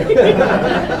downtown, but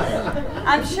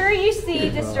I'm sure you see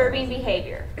disturbing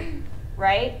behavior,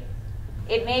 right?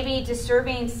 It may be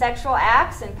disturbing sexual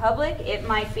acts in public. It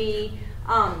might be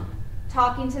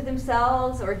talking to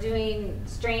themselves or doing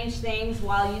strange things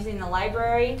while using the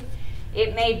library.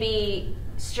 It may be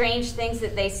strange things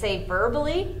that they say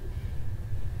verbally.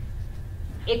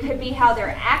 It could be how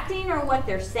they're acting or what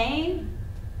they're saying.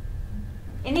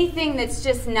 Anything that's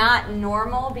just not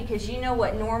normal, because you know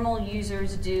what normal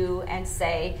users do and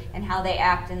say and how they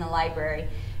act in the library.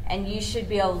 And you should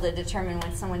be able to determine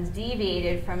when someone's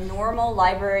deviated from normal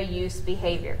library use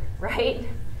behavior, right?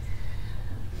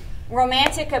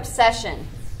 Romantic obsession.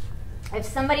 If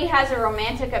somebody has a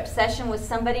romantic obsession with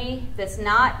somebody that's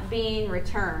not being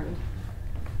returned,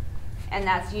 and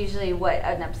that's usually what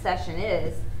an obsession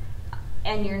is,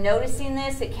 and you're noticing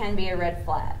this, it can be a red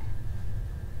flag.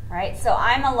 Right? So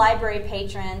I'm a library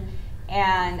patron,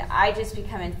 and I just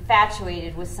become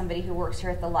infatuated with somebody who works here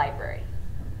at the library.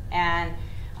 And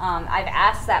I've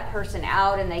asked that person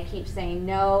out, and they keep saying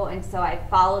no, and so I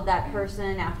followed that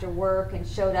person after work and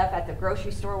showed up at the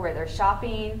grocery store where they're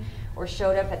shopping, or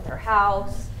showed up at their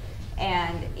house,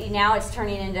 and now it's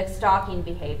turning into stalking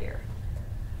behavior.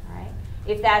 Right?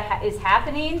 If that is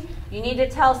happening, you need to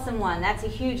tell someone. That's a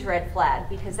huge red flag,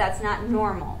 because that's not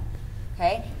normal.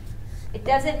 Okay? It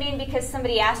doesn't mean because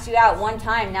somebody asked you out one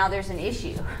time, now there's an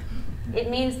issue. It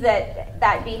means that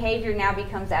that behavior now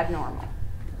becomes abnormal.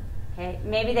 Okay?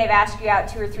 Maybe they've asked you out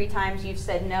 2 or 3 times, you've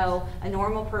said no. A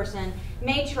normal person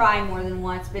may try more than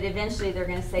once, but eventually they're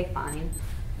going to say, fine.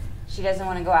 She doesn't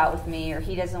want to go out with me, or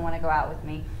he doesn't want to go out with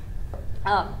me.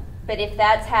 But if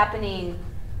that's happening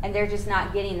and they're just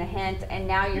not getting the hint, and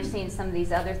now you're seeing some of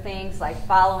these other things like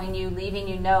following you, leaving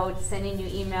you notes, sending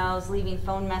you emails, leaving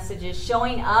phone messages,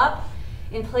 showing up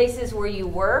in places where you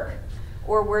work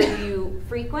or where you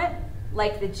frequent,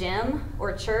 like the gym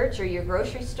or church or your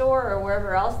grocery store or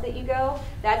wherever else that you go,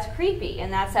 that's creepy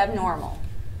and that's abnormal.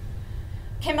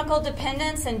 Chemical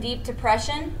dependence and deep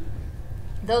depression,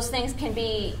 those things can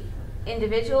be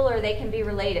individual or they can be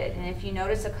related. And if you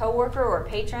notice a coworker or a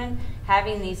patron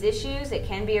having these issues, it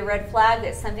can be a red flag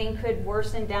that something could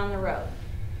worsen down the road.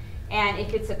 And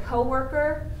if it's a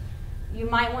coworker, you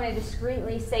might want to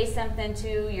discreetly say something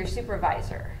to your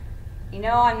supervisor. You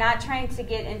know, I'm not trying to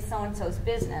get in so-and-so's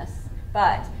business,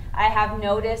 but I have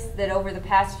noticed that over the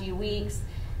past few weeks,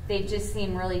 they just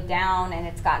seem really down and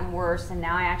it's gotten worse, and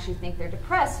now I actually think they're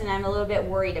depressed and I'm a little bit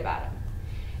worried about them.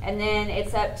 And then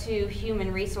it's up to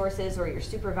human resources or your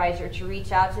supervisor to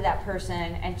reach out to that person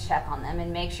and check on them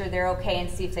and make sure they're okay and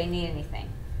see if they need anything.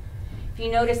 If you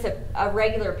notice a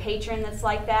regular patron that's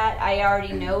like that, I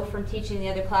already know from teaching the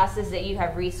other classes that you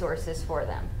have resources for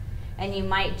them. And you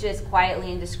might just quietly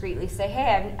and discreetly say,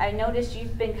 hey, I noticed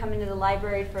you've been coming to the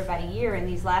library for about a year, and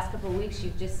these last couple of weeks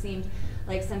you've just seemed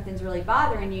like something's really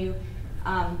bothering you.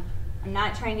 I'm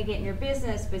not trying to get in your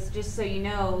business, but just so you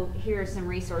know, here are some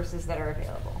resources that are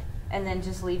available. And then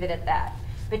just leave it at that.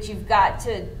 But you've got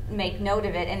to make note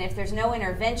of it, and if there's no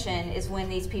intervention is when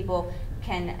these people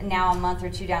can now a month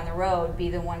or 2 down the road be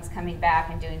the ones coming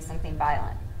back and doing something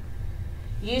violent.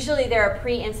 Usually there are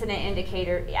pre-incident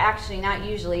indicators, actually not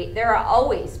usually, there are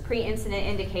always pre-incident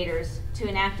indicators to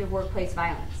an active workplace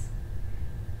violence.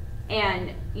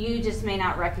 And you just may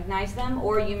not recognize them,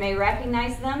 or you may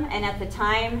recognize them and at the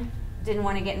time didn't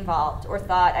want to get involved or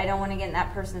thought, I don't want to get in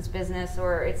that person's business,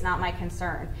 or it's not my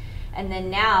concern. And then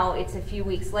now it's a few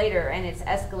weeks later and it's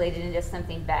escalated into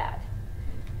something bad.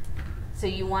 So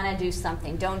you want to do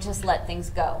something. Don't just let things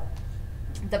go.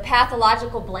 The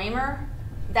pathological blamer,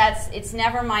 it's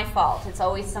never my fault. It's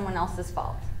always someone else's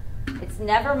fault. It's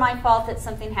never my fault that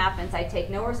something happens. I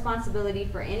take no responsibility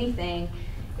for anything.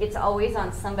 It's always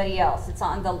on somebody else. It's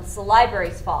the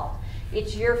library's fault.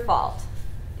 It's your fault.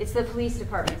 It's the police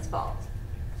department's fault.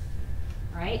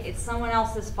 Right? It's someone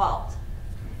else's fault.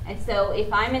 And so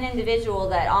if I'm an individual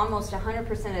that almost 100%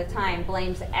 of the time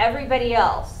blames everybody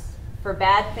else for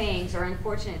bad things or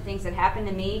unfortunate things that happen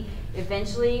to me,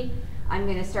 eventually I'm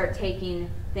going to start taking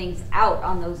things out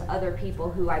on those other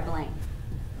people who I blame.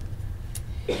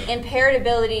 Impaired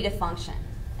ability to function.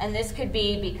 And this could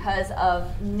be because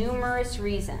of numerous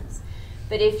reasons.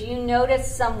 But if you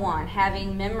notice someone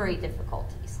having memory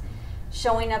difficulties,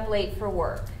 showing up late for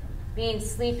work, being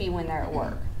sleepy when they're at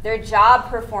work, their job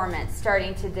performance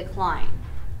starting to decline,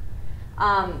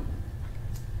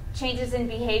 changes in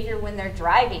behavior when they're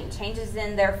driving, changes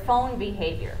in their phone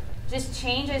behavior, just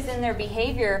changes in their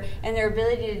behavior and their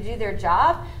ability to do their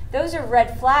job, those are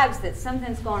red flags that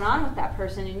something's going on with that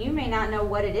person, and you may not know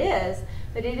what it is,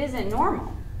 but it isn't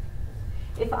normal.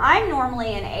 If I'm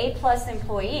normally an A+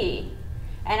 employee,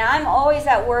 and I'm always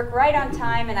at work right on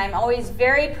time, and I'm always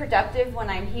very productive when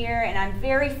I'm here, and I'm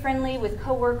very friendly with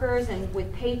coworkers and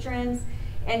with patrons,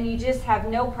 and you just have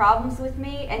no problems with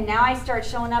me, and now I start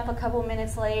showing up a couple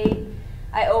minutes late,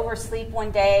 I oversleep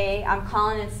one day, I'm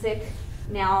calling in sick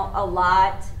now a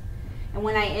lot, and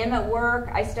when I am at work,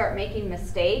 I start making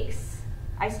mistakes,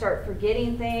 I start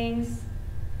forgetting things,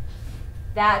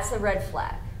 that's a red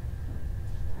flag.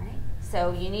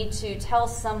 So you need to tell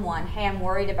someone, hey, I'm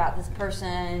worried about this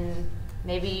person,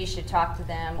 maybe you should talk to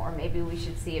them, or maybe we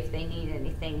should see if they need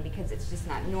anything, because it's just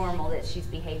not normal that she's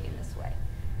behaving this way.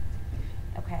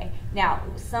 Okay, now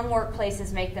some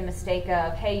workplaces make the mistake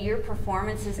of, hey, your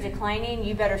performance is declining,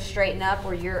 you better straighten up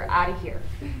or you're out of here,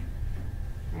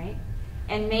 right?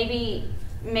 And maybe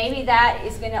that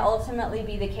is going to ultimately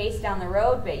be the case down the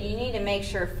road, but you need to make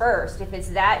sure first, if it's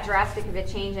that drastic of a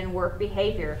change in work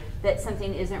behavior, that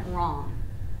something isn't wrong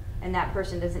and that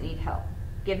person doesn't need help.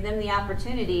 Give them the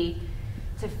opportunity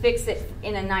to fix it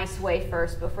in a nice way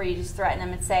first before you just threaten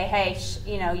them and say, hey,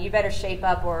 you better shape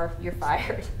up or you're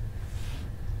fired.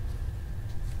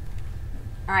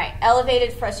 All right,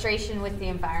 elevated frustration with the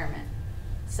environment.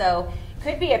 So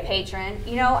could be a patron.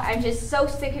 I'm just so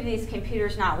sick of these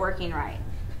computers not working right.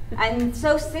 I'm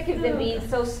so sick of them being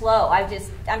so slow.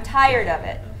 I'm tired of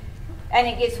it. And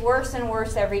it gets worse and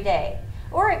worse every day.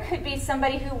 Or it could be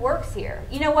somebody who works here.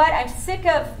 You know what? I'm sick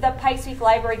of the Pikes Peak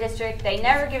Library District. They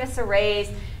never give us a raise.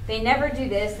 They never do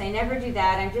this. They never do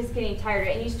that. I'm just getting tired of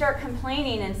it. And you start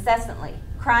complaining incessantly,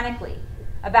 chronically,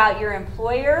 about your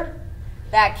employer.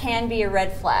 That can be a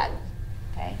red flag.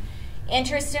 Okay?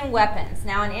 Interest in weapons.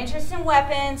 Now, an interest in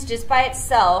weapons, just by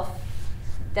itself,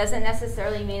 doesn't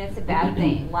necessarily mean it's a bad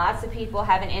thing. Lots of people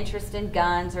have an interest in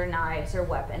guns or knives or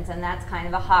weapons, and that's kind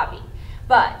of a hobby.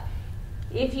 But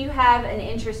if you have an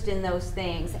interest in those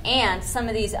things and some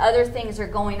of these other things are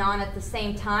going on at the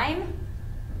same time,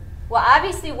 well,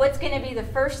 obviously what's going to be the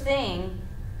first thing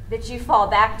that you fall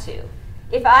back to?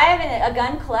 If I have a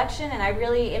gun collection and I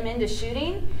really am into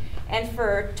shooting, and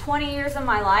for 20 years of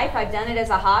my life I've done it as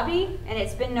a hobby and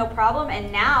it's been no problem,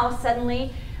 and now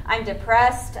suddenly I'm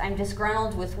depressed, I'm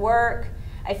disgruntled with work,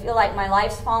 I feel like my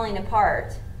life's falling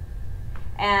apart,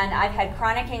 and I've had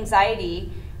chronic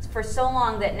anxiety for so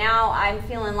long that now I'm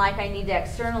feeling like I need to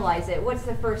externalize it, what's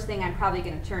the first thing I'm probably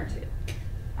going to turn to?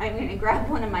 I'm going to grab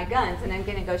one of my guns and I'm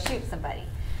going to go shoot somebody.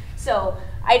 So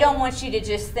I don't want you to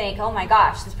just think, oh my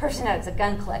gosh, this person has a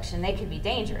gun collection, they could be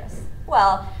dangerous.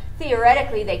 Well,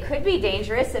 theoretically they could be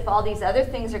dangerous if all these other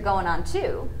things are going on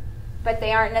too, but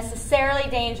they aren't necessarily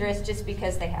dangerous just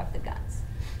because they have the guns.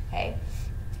 Okay?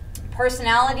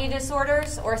 Personality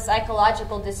disorders or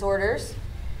psychological disorders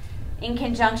in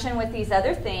conjunction with these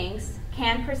other things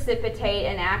can precipitate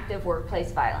an act of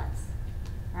workplace violence.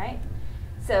 Right?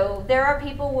 So there are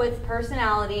people with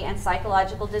personality and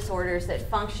psychological disorders that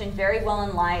function very well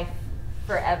in life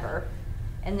forever.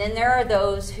 And then there are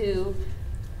those who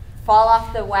fall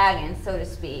off the wagon, so to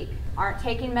speak, aren't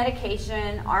taking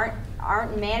medication,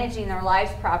 aren't managing their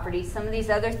lives properly. Some of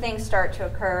these other things start to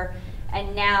occur,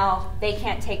 and now they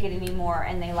can't take it anymore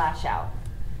and they lash out.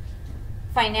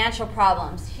 Financial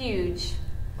problems, huge,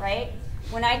 right?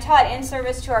 When I taught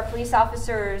in-service to our police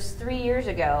officers 3 years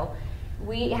ago,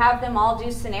 we have them all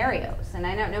do scenarios. And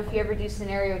I don't know if you ever do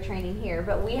scenario training here,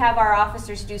 but we have our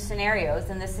officers do scenarios.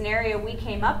 And the scenario we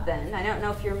came up in, I don't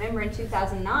know if you remember in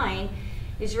 2009,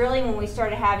 is really when we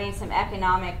started having some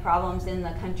economic problems in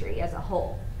the country as a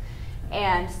whole.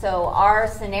 And so our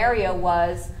scenario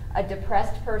was a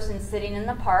depressed person sitting in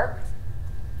the park,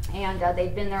 and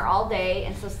they'd been there all day,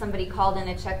 and so somebody called in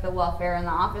to check the welfare, and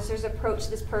the officers approached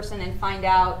this person and find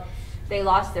out they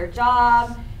lost their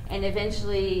job, and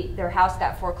eventually their house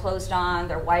got foreclosed on,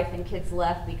 their wife and kids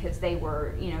left because they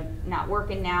were, not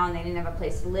working now, and they didn't have a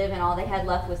place to live, and all they had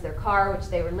left was their car, which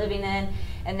they were living in,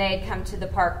 and they had come to the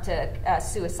park to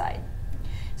suicide.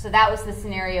 So that was the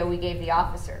scenario we gave the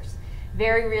officers.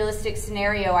 Very realistic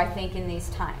scenario, I think, in these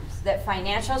times, that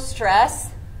financial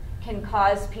stress can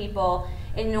cause people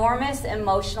enormous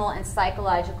emotional and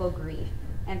psychological grief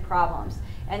and problems.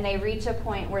 And they reach a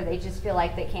point where they just feel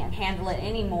like they can't handle it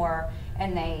anymore,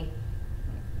 and they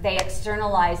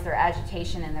externalize their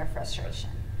agitation and their frustration.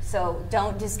 So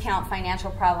don't discount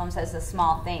financial problems as a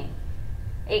small thing.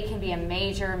 It can be a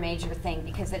major, major thing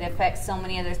because it affects so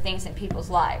many other things in people's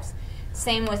lives.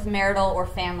 Same with marital or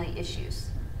family issues.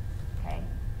 Okay?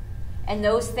 And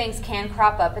those things can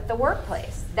crop up at the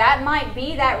workplace. That might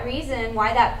be that reason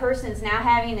why that person's now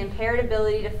having impaired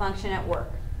ability to function at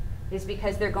work, is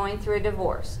because they're going through a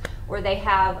divorce, or they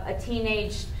have a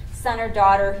teenage son or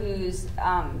daughter who's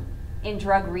in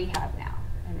drug rehab now,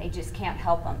 and they just can't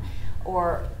help them,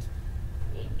 or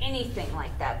anything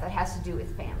like that that has to do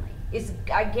with family.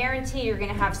 I guarantee you're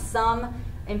going to have some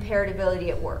impaired ability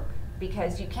at work,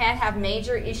 because you can't have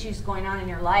major issues going on in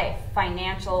your life,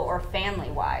 financial or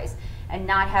family-wise, and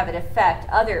not have it affect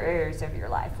other areas of your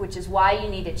life, which is why you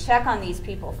need to check on these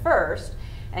people first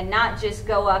and not just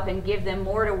go up and give them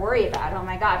more to worry about. Oh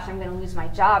my gosh, I'm going to lose my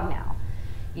job now.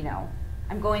 You know,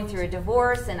 I'm going through a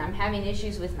divorce and I'm having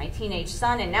issues with my teenage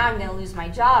son, and now I'm going to lose my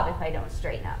job if I don't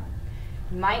straighten up.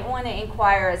 You might want to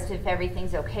inquire as to if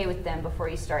everything's okay with them before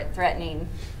you start threatening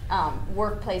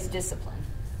workplace discipline.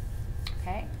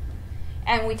 Okay?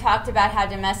 And we talked about how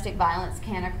domestic violence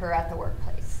can occur at the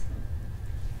workplace.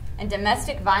 And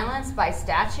domestic violence by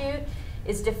statute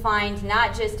is defined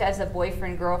not just as a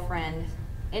boyfriend-girlfriend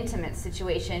intimate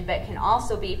situation, but can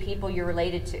also be people you're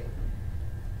related to,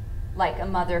 like a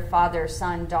mother, father,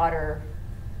 son, daughter.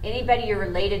 Anybody you're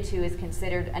related to is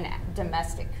considered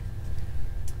domestic.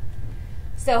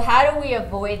 So how do we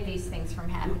avoid these things from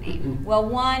happening? Well,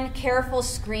 one, careful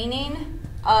screening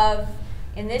of,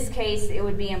 in this case, it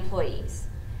would be employees.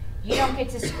 You don't get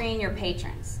to screen your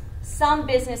patrons. Some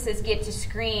businesses get to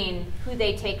screen who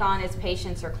they take on as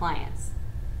patients or clients.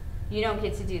 You don't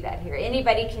get to do that here.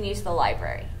 Anybody can use the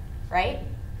library, right?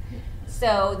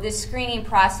 So the screening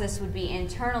process would be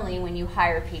internally when you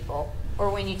hire people, or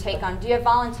when you take on, do you have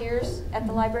volunteers at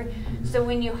the library? So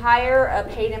when you hire a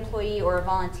paid employee or a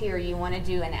volunteer, you want to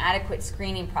do an adequate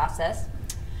screening process.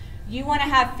 You want to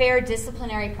have fair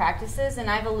disciplinary practices, and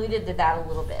I've alluded to that a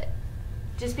little bit.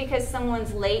 Just because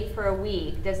someone's late for a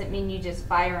week doesn't mean you just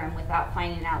fire them without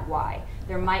finding out why.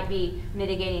 There might be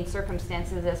mitigating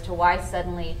circumstances as to why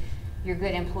suddenly your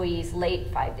good employee's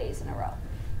late 5 days in a row.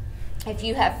 If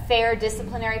you have fair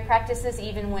disciplinary practices,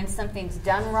 even when something's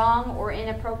done wrong or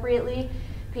inappropriately,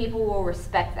 people will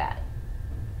respect that.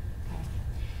 Okay.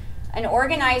 An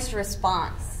organized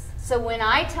response. So when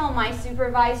I tell my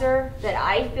supervisor that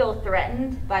I feel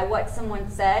threatened by what someone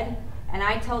said, and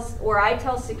I tell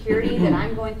security that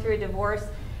I'm going through a divorce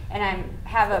and I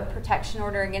have a protection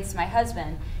order against my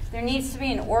husband, there needs to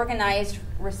be an organized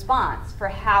response for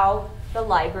how the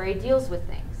library deals with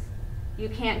things. You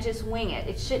can't just wing it.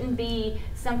 It shouldn't be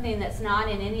something that's not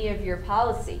in any of your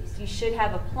policies. You should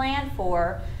have a plan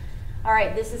for, all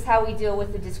right, this is how we deal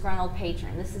with the disgruntled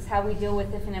patron. This is how we deal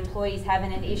with if an employee's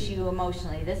having an issue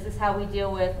emotionally. This is how we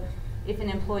deal with if an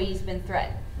employee's been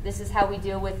threatened. This is how we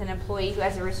deal with an employee who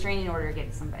has a restraining order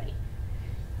against somebody.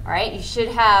 All right, you should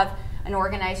have an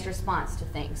organized response to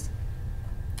things.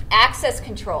 Access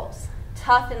controls,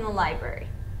 tough in the library.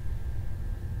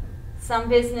 Some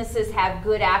businesses have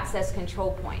good access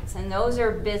control points, and those are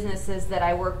businesses that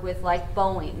I work with, like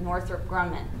Boeing, Northrop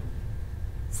Grumman,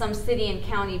 some city and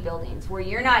county buildings, where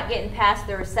you're not getting past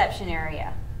the reception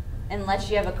area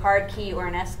unless you have a card key or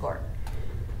an escort.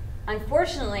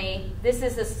 Unfortunately, this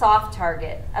is a soft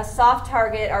target. A soft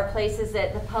target are places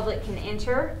that the public can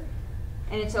enter,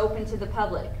 and it's open to the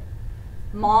public.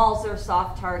 Malls are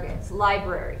soft targets,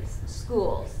 libraries,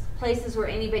 schools, places where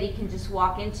anybody can just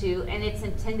walk into, and it's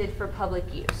intended for public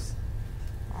use.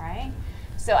 All right?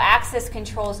 So access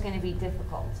control is going to be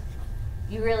difficult.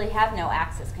 You really have no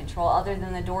access control other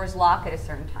than the doors lock at a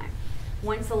certain time.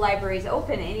 Once the library is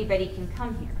open, anybody can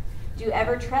come here. Do you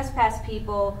ever trespass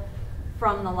people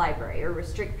from the library or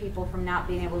restrict people from not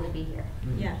being able to be here?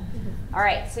 Yeah. All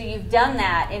right, so you've done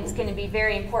that, and it's going to be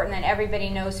very important that everybody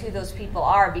knows who those people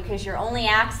are, because your only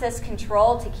access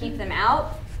control to keep them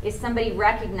out is somebody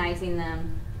recognizing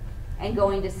them and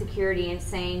going to security and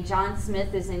saying, John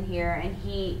Smith is in here and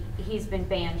he's been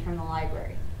banned from the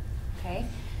library. Okay?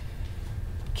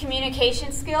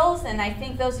 Communication skills, and I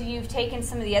think those of you who've taken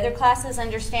some of the other classes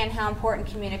understand how important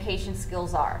communication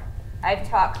skills are. I've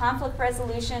taught conflict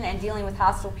resolution and dealing with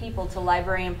hostile people to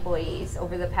library employees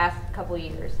over the past couple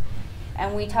years.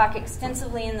 And we talk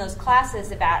extensively in those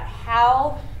classes about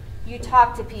how you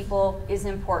talk to people is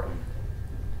important.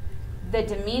 The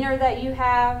demeanor that you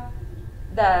have,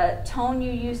 the tone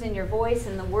you use in your voice,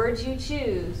 and the words you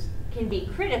choose can be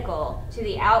critical to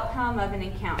the outcome of an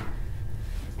encounter.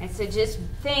 And so just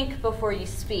think before you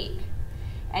speak.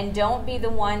 And don't be the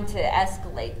one to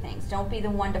escalate things. Don't be the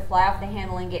one to fly off the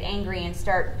handle and get angry and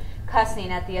start cussing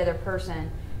at the other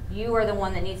person. You are the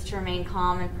one that needs to remain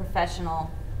calm and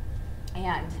professional.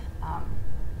 And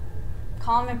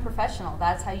calm and professional,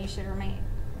 that's how you should remain.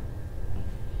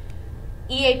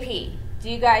 EAP. Do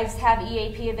you guys have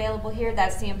EAP available here?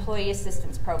 That's the Employee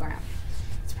Assistance Program.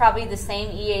 It's probably the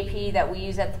same EAP that we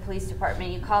use at the police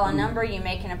department. You call a number, you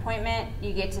make an appointment,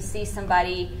 you get to see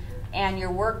somebody, and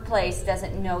your workplace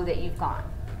doesn't know that you've gone.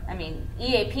 I mean,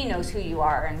 EAP knows who you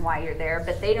are and why you're there,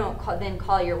 but they don't then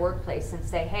call your workplace and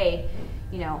say, hey,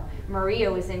 you know,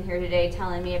 Maria was in here today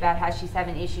telling me about how she's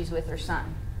having issues with her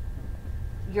son.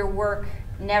 Your work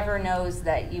never knows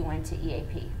that you went to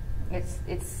EAP.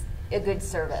 It's a good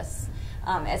service.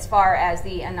 As far as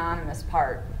the anonymous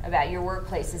part about your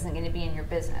workplace isn't going to be in your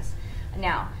business.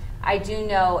 Now, I do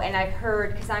know, and I've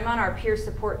heard, because I'm on our peer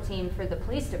support team for the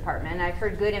police department, I've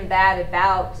heard good and bad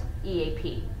about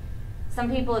EAP.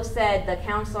 Some people have said the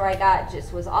counselor I got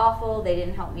just was awful, they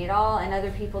didn't help me at all, and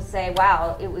other people say,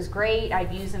 wow, it was great,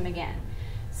 I'd use them again.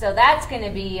 So that's going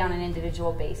to be on an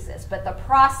individual basis, but the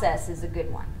process is a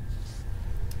good one.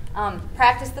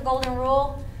 Practice the golden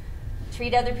rule.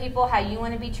 Treat other people how you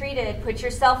want to be treated. Put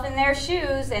yourself in their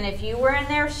shoes, and if you were in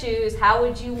their shoes, how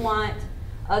would you want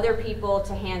other people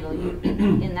to handle you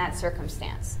in that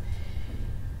circumstance?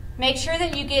 Make sure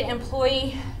that you get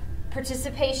employee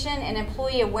participation and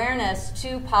employee awareness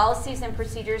to policies and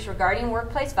procedures regarding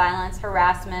workplace violence,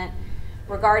 harassment,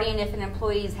 regarding if an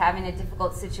employee is having a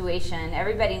difficult situation.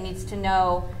 Everybody needs to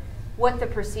know what the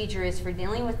procedure is for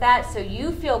dealing with that, so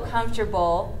you feel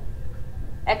comfortable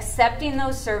accepting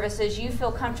those services, you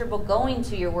feel comfortable going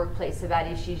to your workplace about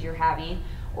issues you're having,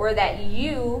 or that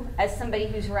you, as somebody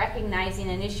who's recognizing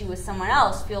an issue with someone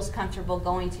else, feels comfortable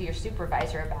going to your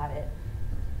supervisor about it,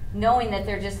 knowing that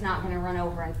they're just not going to run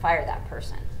over and fire that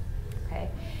person. Okay?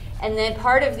 And then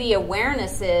part of the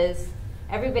awareness is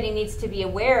everybody needs to be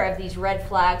aware of these red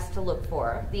flags to look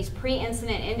for, these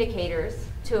pre-incident indicators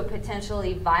to a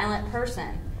potentially violent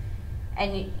person.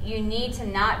 And you need to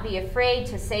not be afraid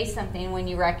to say something when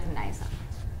you recognize them.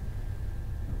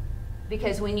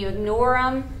 Because when you ignore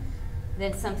them,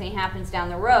 then something happens down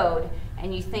the road,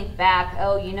 and you think back,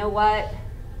 oh, you know what?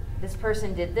 This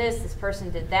person did this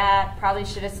person did that, probably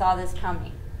should have saw this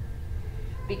coming.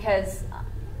 Because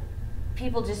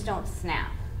people just don't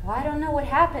snap. Well, I don't know what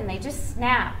happened. They just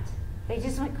snapped. They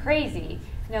just went crazy.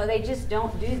 No, they just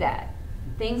don't do that.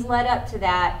 Things led up to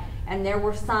that, and there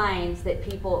were signs that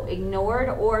people ignored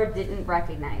or didn't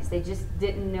recognize. They just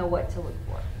didn't know what to look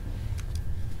for.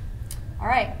 All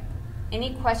right.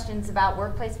 Any questions about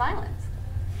workplace violence?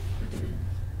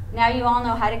 Now you all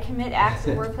know how to commit acts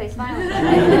of workplace violence.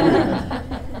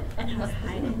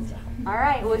 All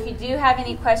right. Well, if you do have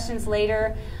any questions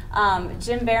later,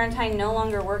 Jim Barentine no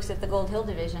longer works at the Gold Hill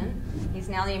Division. He's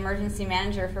now the emergency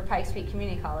manager for Pikes Peak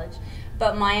Community College.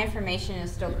 But my information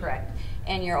is still correct,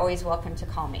 and you're always welcome to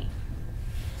call me.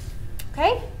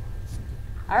 Okay?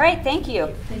 All right. Thank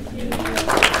you. Thank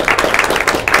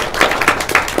you.